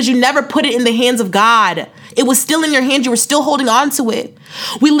 Why? Because you never put it in the hands of God. It was still in your hands. You were still holding on to it.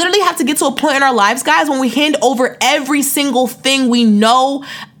 We literally have to get to a point in our lives, guys, when we hand over every single thing we know,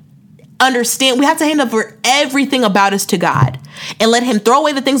 understand. We have to hand over everything about us to God and let him throw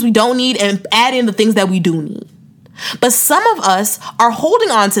away the things we don't need and add in the things that we do need. But some of us are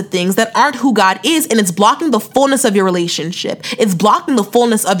holding on to things that aren't who God is, and it's blocking the fullness of your relationship. It's blocking the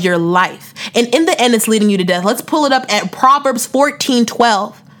fullness of your life. And in the end, it's leading you to death. Let's pull it up at Proverbs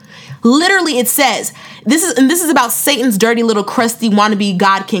 14:12. Literally, it says, this is about Satan's dirty little crusty wannabe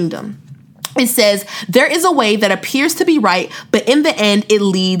God kingdom. It says, there is a way that appears to be right, but in the end, it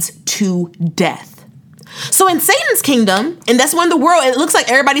leads to death. So in Satan's kingdom, and that's when the world, it looks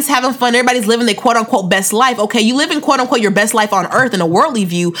like everybody's having fun. Everybody's living their quote unquote best life. Okay, you live in quote unquote your best life on earth in a worldly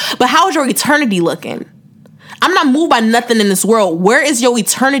view, but how is your eternity looking? I'm not moved by nothing in this world. Where is your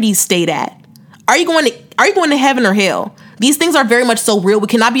eternity state at? Are you going to heaven or hell? These things are very much so real. We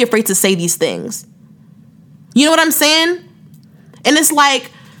cannot be afraid to say these things. You know what I'm saying? And it's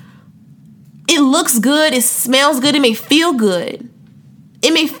like, it looks good. It smells good. It may feel good.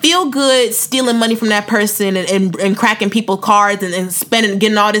 It may feel good stealing money from that person and cracking people's cards and spending,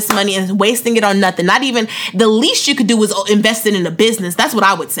 getting all this money and wasting it on nothing. Not even, the least you could do is invest it in a business. That's what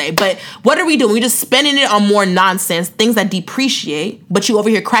I would say. But what are we doing? We're just spending it on more nonsense, things that depreciate, but you over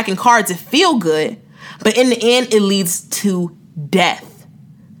here cracking cards that feel good. But in the end, it leads to death.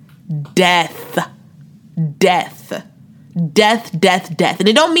 Death. Death. Death, death, death. And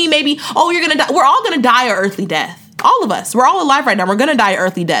it don't mean maybe, oh, you're going to die. We're all going to die an earthly death. All of us. We're all alive right now. We're going to die an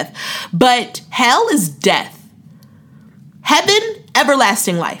earthly death. But hell is death. Heaven,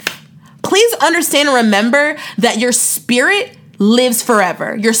 everlasting life. Please understand and remember that your spirit lives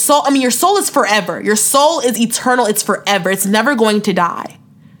forever. Your soul is forever. Your soul is eternal. It's forever. It's never going to die.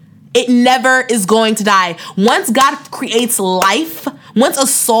 It never is going to die. Once God creates life, once a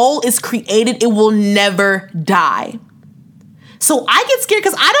soul is created, it will never die. So I get scared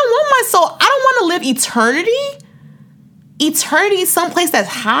because I don't want my soul. I don't want to live eternity. Eternity someplace that's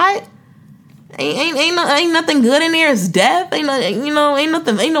hot. Ain't nothing good in there. It's death. Ain't nothing.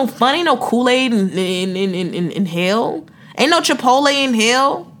 Ain't no fun. Ain't no Kool-Aid in hell. Ain't no Chipotle in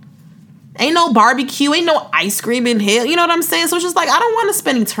hell. Ain't no barbecue. Ain't no ice cream in hell. You know what I'm saying? So it's just like, I don't want to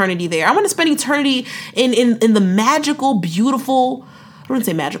spend eternity there. I want to spend eternity in the magical, beautiful, I wouldn't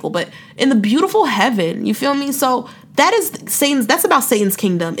say magical, but in the beautiful heaven. You feel me? So that's about Satan's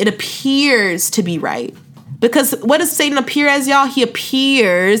kingdom. It appears to be right. Because what does Satan appear as, y'all? He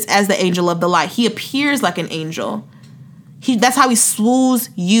appears as the angel of the light. He appears like an angel. That's how he swoos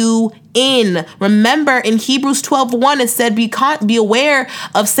you in. Remember, in Hebrews 12:1, it said, be aware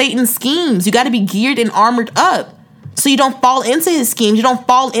of Satan's schemes. You got to be geared and armored up so you don't fall into his schemes. You don't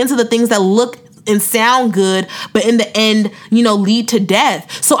fall into the things that look and sound good, but in the end, lead to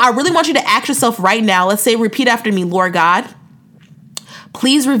death. So I really want you to ask yourself right now. Let's say, repeat after me. Lord God,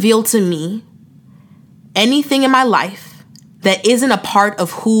 please reveal to me anything in my life that isn't a part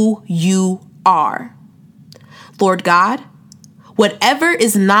of who you are. Lord God, whatever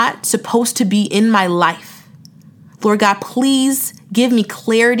is not supposed to be in my life, Lord God, please give me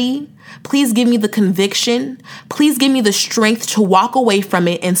clarity. Please give me the conviction. Please give me the strength to walk away from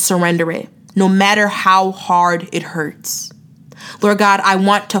it and surrender it, no matter how hard it hurts. Lord God, I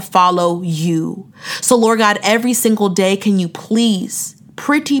want to follow you. So Lord God, every single day, can you please,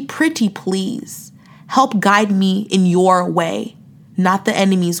 pretty please, help guide me in your way, not the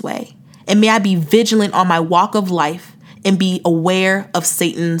enemy's way. And may I be vigilant on my walk of life and be aware of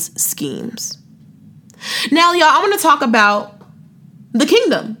Satan's schemes. Now, y'all, I want to talk about the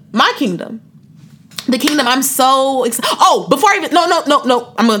kingdom, my kingdom. The kingdom, I'm so excited. Oh, before I even,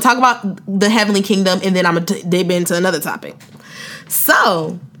 no. I'm going to talk about the heavenly kingdom, and then I'm going to dip into another topic.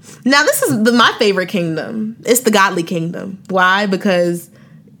 So, now this is my favorite kingdom. It's the godly kingdom. Why? Because,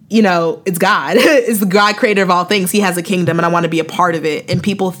 you know, it's God. It's the God creator of all things. He has a kingdom, and I want to be a part of it. And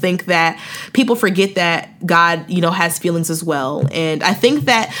people forget that God, you know, has feelings as well. And I think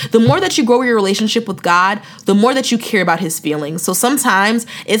that the more that you grow your relationship with God, the more that you care about his feelings. So sometimes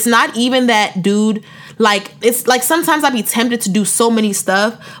it's not even that, dude, like, it's like sometimes I'd be tempted to do so many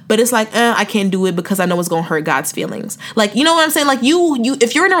stuff, but it's like, I can't do it because I know it's going to hurt God's feelings. Like, you know what I'm saying? Like you,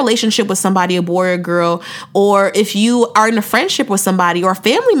 if you're in a relationship with somebody, a boy or a girl, or if you are in a friendship with somebody or a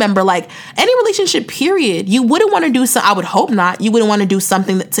family member, like any relationship period, you wouldn't want to do so. I would hope not. You wouldn't want to do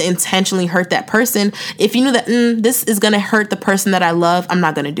something to intentionally hurt that person. If you knew that this is going to hurt the person that I love, I'm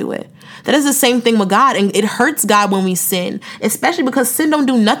not going to do it. That is the same thing with God. And it hurts God when we sin, especially because sin don't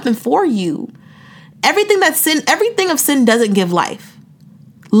do nothing for you. Everything of sin doesn't give life.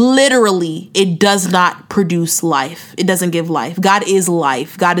 Literally, it does not produce life. It doesn't give life. God is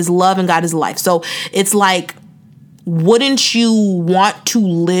life. God is love, and God is life. So it's like, wouldn't you want to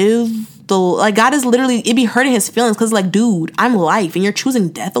live God is literally, it'd be hurting his feelings because like, dude, I'm life and you're choosing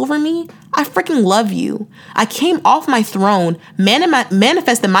death over me? I freaking love you. I came off my throne,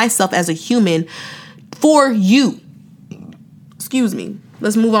 manifested myself as a human for you. Excuse me.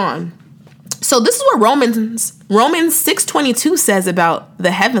 Let's move on. So this is what Romans 6:22 says about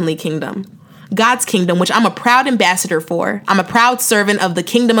the heavenly kingdom, God's kingdom, which I'm a proud ambassador for. I'm a proud servant of the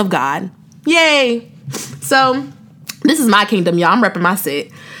kingdom of God. Yay. So this is my kingdom, y'all. I'm repping my set.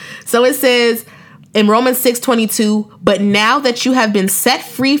 So it says in Romans 6:22, but now that you have been set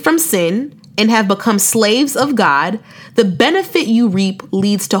free from sin and have become slaves of God, the benefit you reap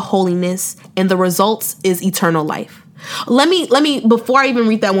leads to holiness, and the results is eternal life. Let me, before I even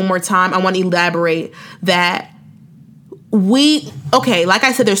read that one more time, I want to elaborate that like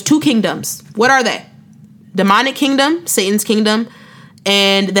I said, there's two kingdoms. What are they? Demonic kingdom, Satan's kingdom,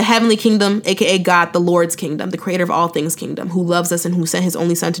 and the heavenly kingdom, aka God, the Lord's kingdom, the creator of all things kingdom, who loves us and who sent his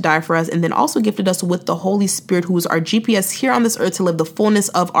only son to die for us, and then also gifted us with the Holy Spirit, who is our GPS here on this earth to live the fullness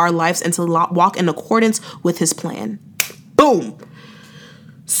of our lives and to walk in accordance with his plan. Boom.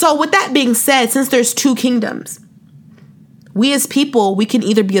 So with that being said, since there's two kingdoms, we as people, we can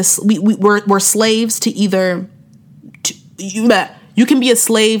either be we're slaves to either. You can be a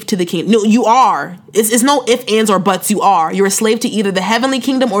slave to the kingdom. No, you are. It's no ifs, ands, or buts. You are. You're a slave to either the heavenly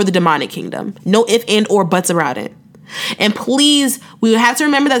kingdom or the demonic kingdom. No ifs, and, or buts about it. And please, we have to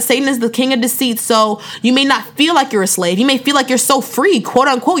remember that Satan is the king of deceit. So you may not feel like you're a slave. You may feel like you're so free, quote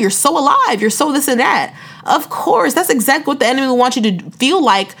unquote. You're so alive. You're so this and that. Of course, that's exactly what the enemy will want you to feel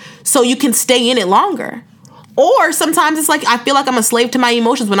like so you can stay in it longer. Or sometimes it's like, I feel like I'm a slave to my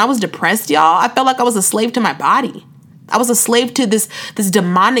emotions. When I was depressed, y'all, I felt like I was a slave to my body. I was a slave to this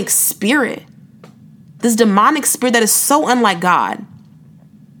demonic spirit. This demonic spirit that is so unlike God.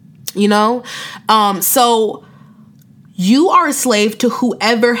 You know? So you are a slave to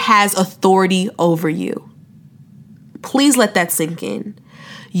whoever has authority over you. Please let that sink in.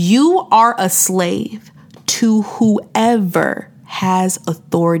 You are a slave to whoever has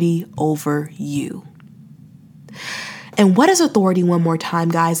authority over you. And what is authority one more time,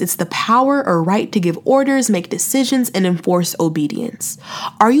 guys? It's the power or right to give orders, make decisions, and enforce obedience.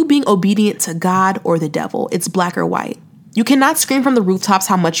 Are you being obedient to God or the devil? It's black or white. You cannot scream from the rooftops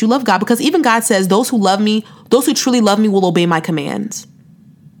how much you love God, because even God says, those who love me, those who truly love me will obey my commands.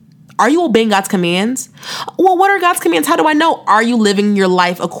 Are you obeying God's commands? Well, what are God's commands? How do I know? Are you living your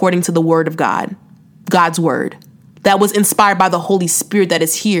life according to the word of God? God's word that was inspired by the Holy Spirit that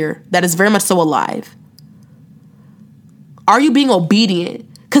is here, that is very much so alive. Are you being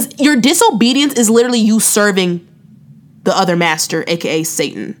obedient? Because your disobedience is literally you serving the other master, aka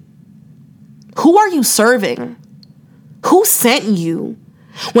Satan. Who are you serving? Who sent you?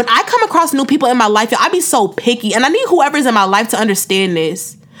 When I come across new people in my life, I be so picky, and I need whoever's in my life to understand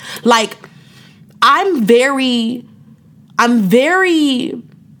this. Like, I'm very I'm very,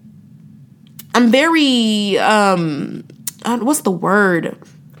 what's the word?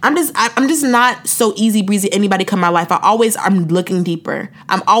 I'm just not so easy breezy. Anybody come in my life. I'm looking deeper.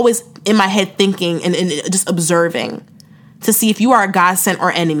 I'm always in my head thinking and just observing to see if you are a God sent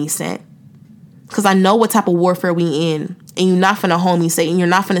or enemy sent. Because I know what type of warfare we in. And you're not finna hold me, Satan. You're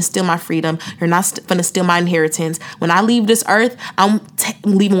not finna steal my freedom. You're not finna steal my inheritance. When I leave this earth, I'm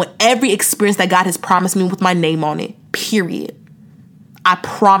leaving with every experience that God has promised me with my name on it. Period. I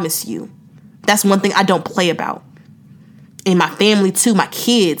promise you. That's one thing I don't play about. And my family too, my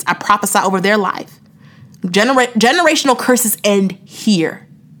kids, I prophesy over their life. Generational curses end here.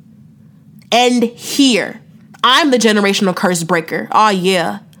 End here. I'm the generational curse breaker. Oh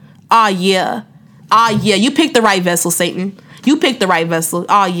yeah. Oh yeah. Oh yeah. You picked the right vessel, Satan. You picked the right vessel.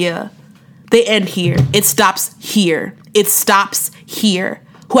 Oh yeah. They end here. It stops here. It stops here.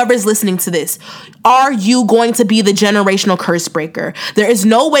 Whoever's listening to this, are you going to be the generational curse breaker? There is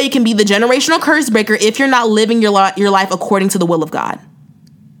no way you can be the generational curse breaker if you're not living your life according to the will of God.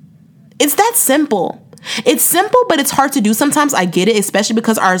 It's that simple. It's simple, but it's hard to do sometimes. I get it, especially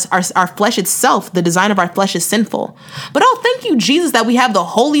because our flesh itself, the design of our flesh is sinful. But thank you, Jesus, that we have the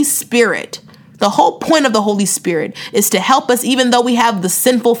Holy Spirit. The whole point of the Holy Spirit is to help us, even though we have the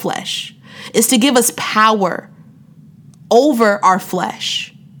sinful flesh, is to give us power over our flesh.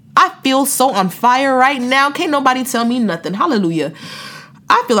 I feel so on fire right now. Can't nobody tell me nothing. Hallelujah.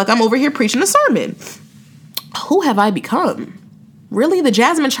 I feel like I'm over here preaching a sermon. Who have I become? Really? The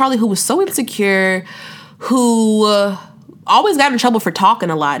Jasmine Charlie who was so insecure, who always got in trouble for talking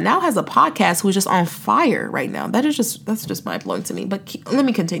a lot, now has a podcast who's just on fire right now. That's just mind-blowing to me. But let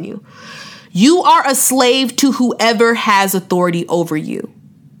me continue. You are a slave to whoever has authority over you.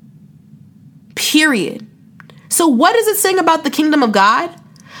 Period. So what is it saying about the kingdom of God?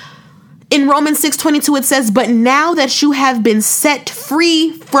 In Romans 6:22, it says, but now that you have been set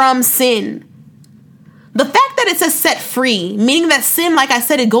free from sin. The fact that it says set free, meaning that sin, like I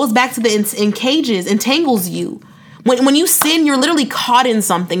said, it goes back to the in cages, entangles you. When you sin, you're literally caught in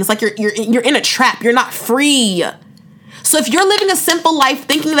something. It's like you're in a trap. You're not free. So if you're living a simple life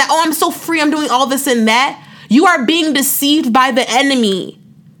thinking that, I'm so free, I'm doing all this and that, you are being deceived by the enemy.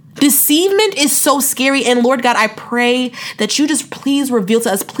 Deceivement is so scary. And Lord God, I pray that you just please reveal to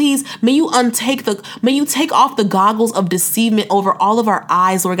us. Please, may you take off the goggles of deceivement over all of our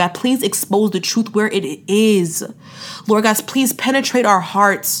eyes. Lord God, please expose the truth where it is. Lord God, please penetrate our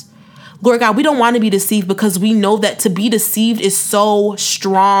hearts. Lord God, we don't want to be deceived because we know that to be deceived is so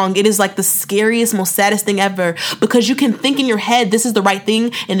strong. It is like the scariest, most saddest thing ever, because you can think in your head, this is the right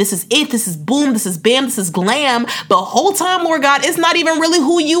thing, and this is it, this is boom, this is bam, this is glam. The whole time, Lord God, it's not even really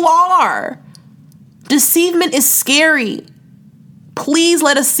who you are. Deceivement is scary. Please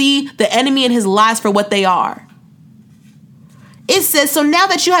let us see the enemy and his lies for what they are. It says, so now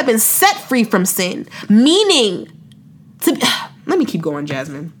that you have been set free from sin, meaning let me keep going,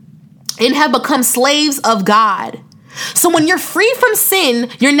 Jasmine. And have become slaves of God. So when you're free from sin,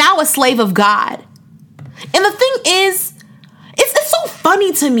 you're now a slave of God. And the thing is, it's so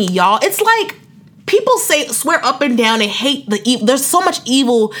funny to me, y'all. It's like people swear up and down and hate the evil. There's so much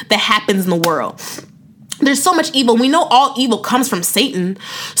evil that happens in the world. There's so much evil. We know all evil comes from Satan.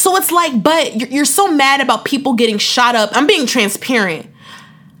 So it's like, but you're so mad about people getting shot up. I'm being transparent.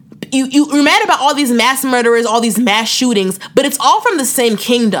 You're mad about all these mass murderers, all these mass shootings, but it's all from the same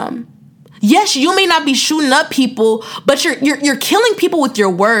kingdom. Yes, you may not be shooting up people, but you're killing people with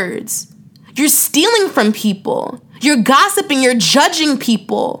your words. You're stealing from people. You're gossiping. You're judging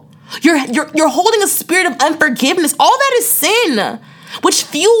people. You're holding a spirit of unforgiveness. All that is sin, which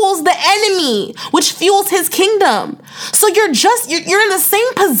fuels the enemy, which fuels his kingdom. So you're in the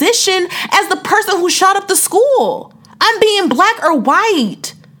same position as the person who shot up the school. I'm being black or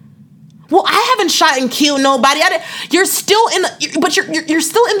white. Well, I haven't shot and killed nobody. You're still you're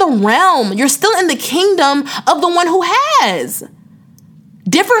still in the realm. You're still in the kingdom of the one who has.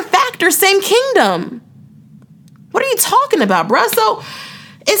 Different factors, same kingdom. What are you talking about, bruh? So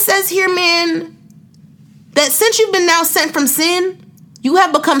it says here, man, that since you've been now sent from sin, you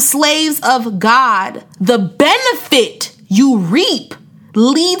have become slaves of God. The benefit you reap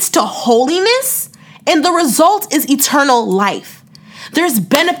leads to holiness, and the result is eternal life. There's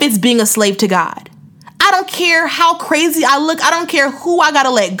benefits being a slave to God. I don't care how crazy I look. I don't care who I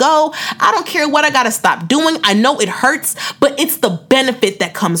gotta let go. I don't care what I gotta stop doing. I know it hurts, but it's the benefit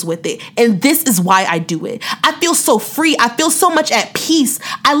that comes with it. And this is why I do it. I feel so free. I feel so much at peace.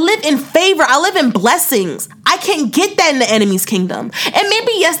 I live in favor. I live in blessings. I can't get that in the enemy's kingdom. And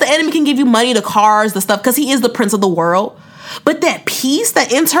maybe, yes, the enemy can give you money, the cars, the stuff, because he is the prince of the world. But that peace,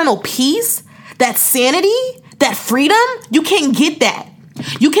 that internal peace, that sanity, that freedom, you can't get that.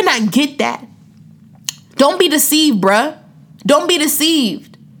 You cannot get that. Don't be deceived, bruh. Don't be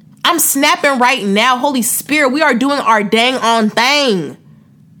deceived. I'm snapping right now. Holy Spirit, we are doing our dang on thing.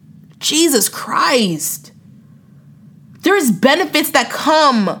 Jesus Christ. There's benefits that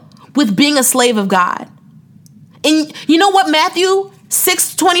come with being a slave of God. And you know what Matthew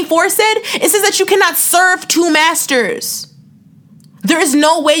 6:24 said? It says that you cannot serve two masters. There is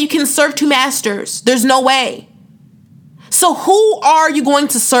no way you can serve two masters. There's no way. So who are you going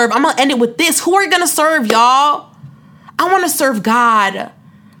to serve? I'm going to end it with this. Who are you going to serve, y'all? I want to serve God.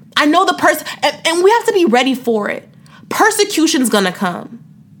 I know the person, and we have to be ready for it. Persecution's going to come.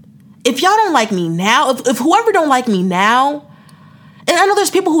 If y'all don't like me now, if whoever don't like me now, and I know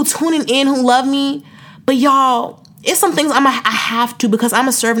there's people who tuning in who love me, but y'all, it's some things I have to, because I'm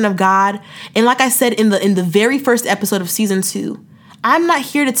a servant of God. And like I said in the very first episode of season 2, I'm not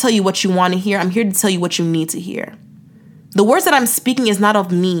here to tell you what you want to hear. I'm here to tell you what you need to hear. The words that I'm speaking is not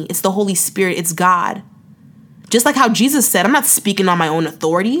of me. It's the Holy Spirit. It's God. Just like how Jesus said, I'm not speaking on my own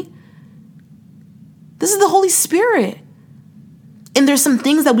authority. This is the Holy Spirit. And there's some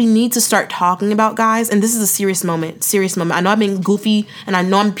things that we need to start talking about, guys. And this is a serious moment. I know I've been goofy, and I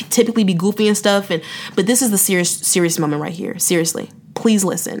know I'm typically be goofy and stuff. But this is the serious moment right here. Seriously, please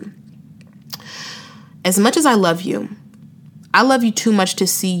listen. As much as I love you too much to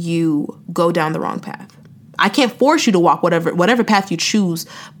see you go down the wrong path. I can't force you to walk whatever path you choose,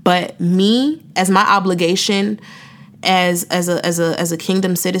 but me, as my obligation as a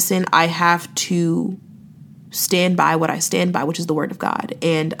kingdom citizen, I have to stand by what I stand by, which is the word of God.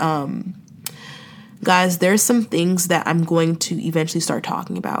 And guys, there's some things that I'm going to eventually start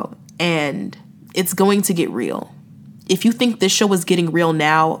talking about, and it's going to get real. If you think this show is getting real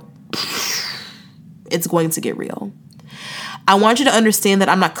now, it's going to get real. I want you to understand that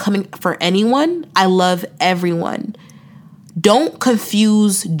I'm not coming for anyone. I love everyone. Don't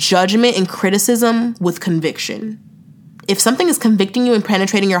confuse judgment and criticism with conviction. If something is convicting you and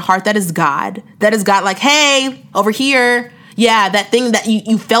penetrating your heart, that is God. That is God, like, hey, over here. Yeah, that thing that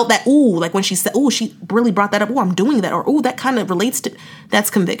you felt that, ooh, like when she said, ooh, she really brought that up. Ooh, I'm doing that. Or, ooh, that kind of relates to,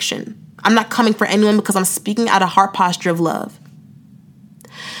 that's conviction. I'm not coming for anyone because I'm speaking out of heart posture of love.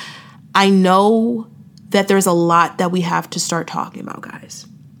 I know that there's a lot that we have to start talking about, guys.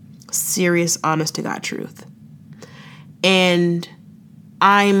 Serious, honest to God truth. And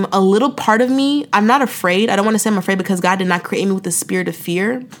I'm a little part of me. I'm not afraid. I don't want to say I'm afraid, because God did not create me with the spirit of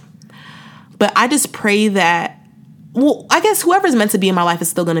fear. But I just pray that, well, I guess whoever's meant to be in my life is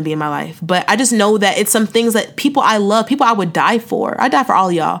still going to be in my life. But I just know that it's some things that people I love, people I would die for. I die for all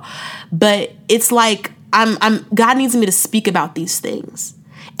of y'all. But it's like God needs me to speak about these things.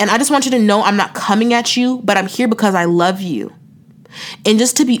 And I just want you to know I'm not coming at you, but I'm here because I love you. And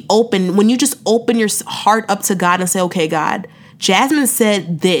just to be open, when you just open your heart up to God and say, okay, God, Jasmine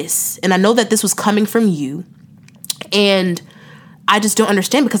said this, and I know that this was coming from you, and I just don't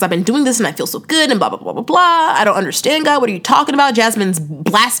understand because I've been doing this and I feel so good and blah, blah, blah, blah, blah. I don't understand, God. What are you talking about? Jasmine's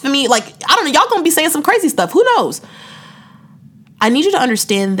blasphemy. Like, I don't know. Y'all gonna be saying some crazy stuff. Who knows? I need you to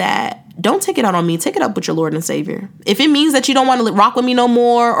understand that don't take it out on me. Take it up with your Lord and Savior. If it means that you don't want to rock with me no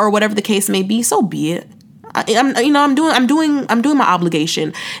more, or whatever the case may be, so be it. I'm doing my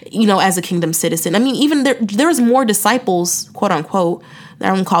obligation, as a kingdom citizen. I mean, even there's more disciples, quote unquote. I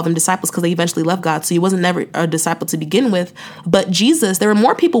don't call them disciples because they eventually left God. So he wasn't never a disciple to begin with. But Jesus, there were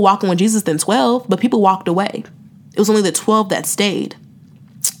more people walking with Jesus than 12, but people walked away. It was only the 12 that stayed.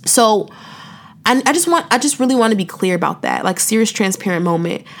 So I just really want to be clear about that, like serious, transparent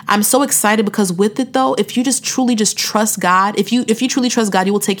moment. I'm so excited because with it though, if you just truly just trust God, if you truly trust God,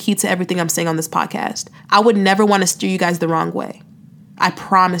 you will take heed to everything I'm saying on this podcast. I would never want to steer you guys the wrong way. I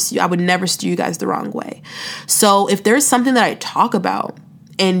promise you, I would never steer you guys the wrong way. So if there's something that I talk about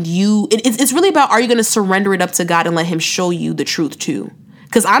and it's really about, are you going to surrender it up to God and let him show you the truth too?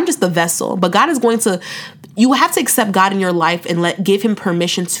 Because I'm just the vessel, but God is going to, you have to accept God in your life and give him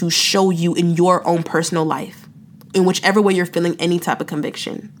permission to show you in your own personal life, in whichever way you're feeling any type of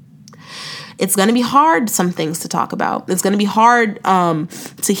conviction. It's going to be hard, some things to talk about. It's going to be hard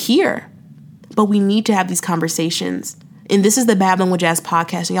to hear, but we need to have these conversations. And this is the Babbling with Jazz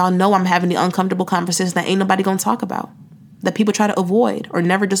podcast. And y'all know I'm having the uncomfortable conversations that ain't nobody going to talk about, that people try to avoid or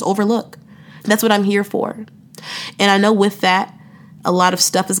never just overlook. That's what I'm here for. And I know with that, a lot of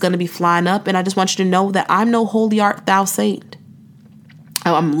stuff is going to be flying up. And I just want you to know that I'm no holy art thou saint.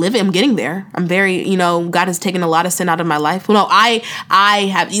 I'm getting there. I'm very, God has taken a lot of sin out of my life. Well, no, I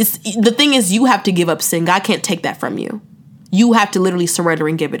have. The thing is, you have to give up sin. God can't take that from you. You have to literally surrender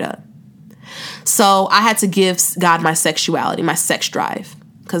and give it up. So I had to give God my sexuality, my sex drive.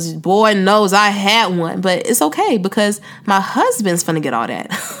 Because boy knows I had one. But it's okay because my husband's finna get all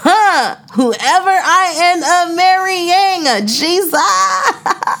that. Whoever I end up marrying, Jesus.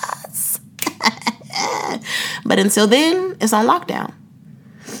 But until then, it's on lockdown.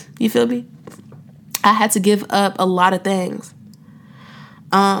 You feel me? I had to give up a lot of things.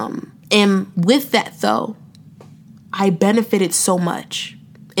 And with that though, I benefited so much.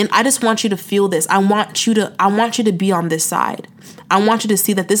 And I just want you to feel this. I want you to be on this side. I want you to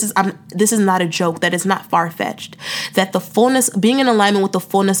see that this is not a joke, that it's not far-fetched, that the fullness, being in alignment with the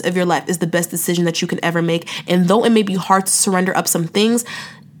fullness of your life is the best decision that you can ever make. And though it may be hard to surrender up some things,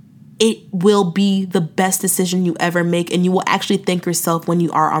 it will be the best decision you ever make. And you will actually thank yourself when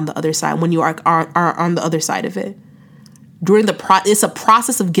you are on the other side, when you are on the other side of it. It's a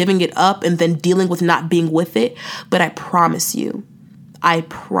process of giving it up and then dealing with not being with it. But I promise you,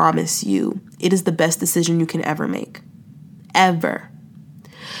 it is the best decision you can ever make. Ever.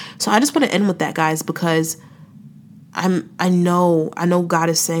 So I just want to end with that, guys, because I know God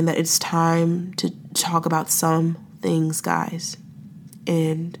is saying that it's time to talk about some things, guys.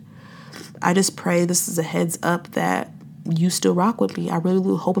 And I just pray this is a heads up that you still rock with me. I really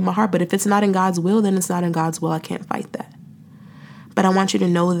do hope in my heart. But if it's not in God's will, then it's not in God's will. I can't fight that. But I want you to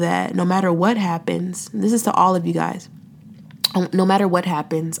know that no matter what happens, this is to all of you guys, no matter what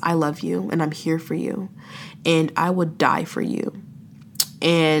happens, I love you and I'm here for you and I would die for you.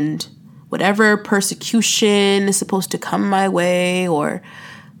 And whatever persecution is supposed to come my way or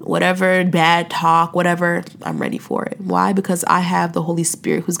whatever bad talk, whatever, I'm ready for it. Why? Because I have the Holy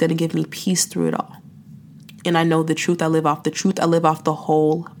Spirit who's going to give me peace through it all. And I know the truth. I live off the truth. I live off the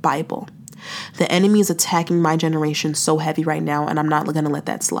whole Bible. The enemy is attacking my generation so heavy right now, and I'm not going to let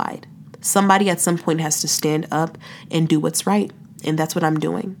that slide. Somebody at some point has to stand up and do what's right. And that's what I'm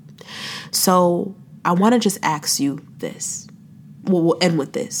doing. So I want to just ask you this. We'll end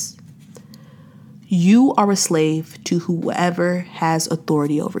with this. You are a slave to whoever has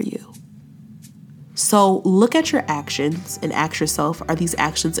authority over you. So look at your actions and ask yourself, are these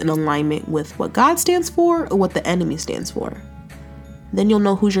actions in alignment with what God stands for or what the enemy stands for? Then you'll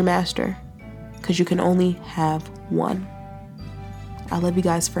know who's your master, because you can only have one. I love you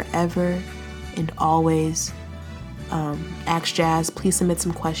guys forever and always. Ask Jazz, please submit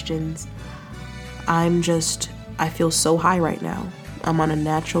some questions. I feel so high right now. I'm on a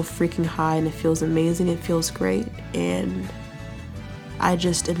natural freaking high and it feels amazing. It feels great. And I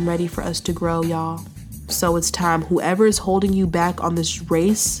just am ready for us to grow, y'all. So it's time. Whoever is holding you back on this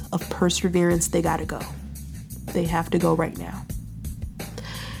race of perseverance, they gotta go. They have to go right now.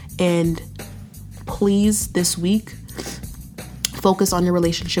 And please, this week, focus on your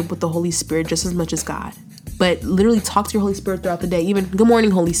relationship with the Holy Spirit just as much as God. But literally talk to your Holy Spirit throughout the day. Even good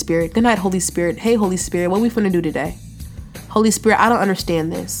morning, Holy Spirit. Good night, Holy Spirit. Hey, Holy Spirit, what are we finna do today? Holy Spirit, I don't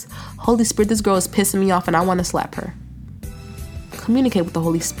understand this. Holy Spirit, this girl is pissing me off and I want to slap her. Communicate with the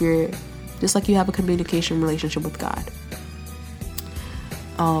Holy Spirit just like you have a communication relationship with God.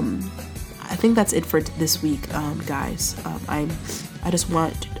 I think that's it for this week, guys. I just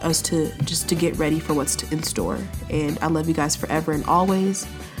want us to get ready for what's in store. And I love you guys forever and always.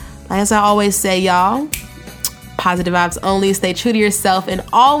 As I always say, y'all, positive vibes only. Stay true to yourself and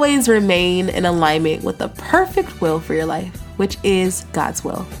always remain in alignment with the perfect will for your life, which is God's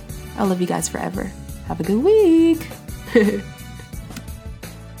will. I love you guys forever. Have a good week.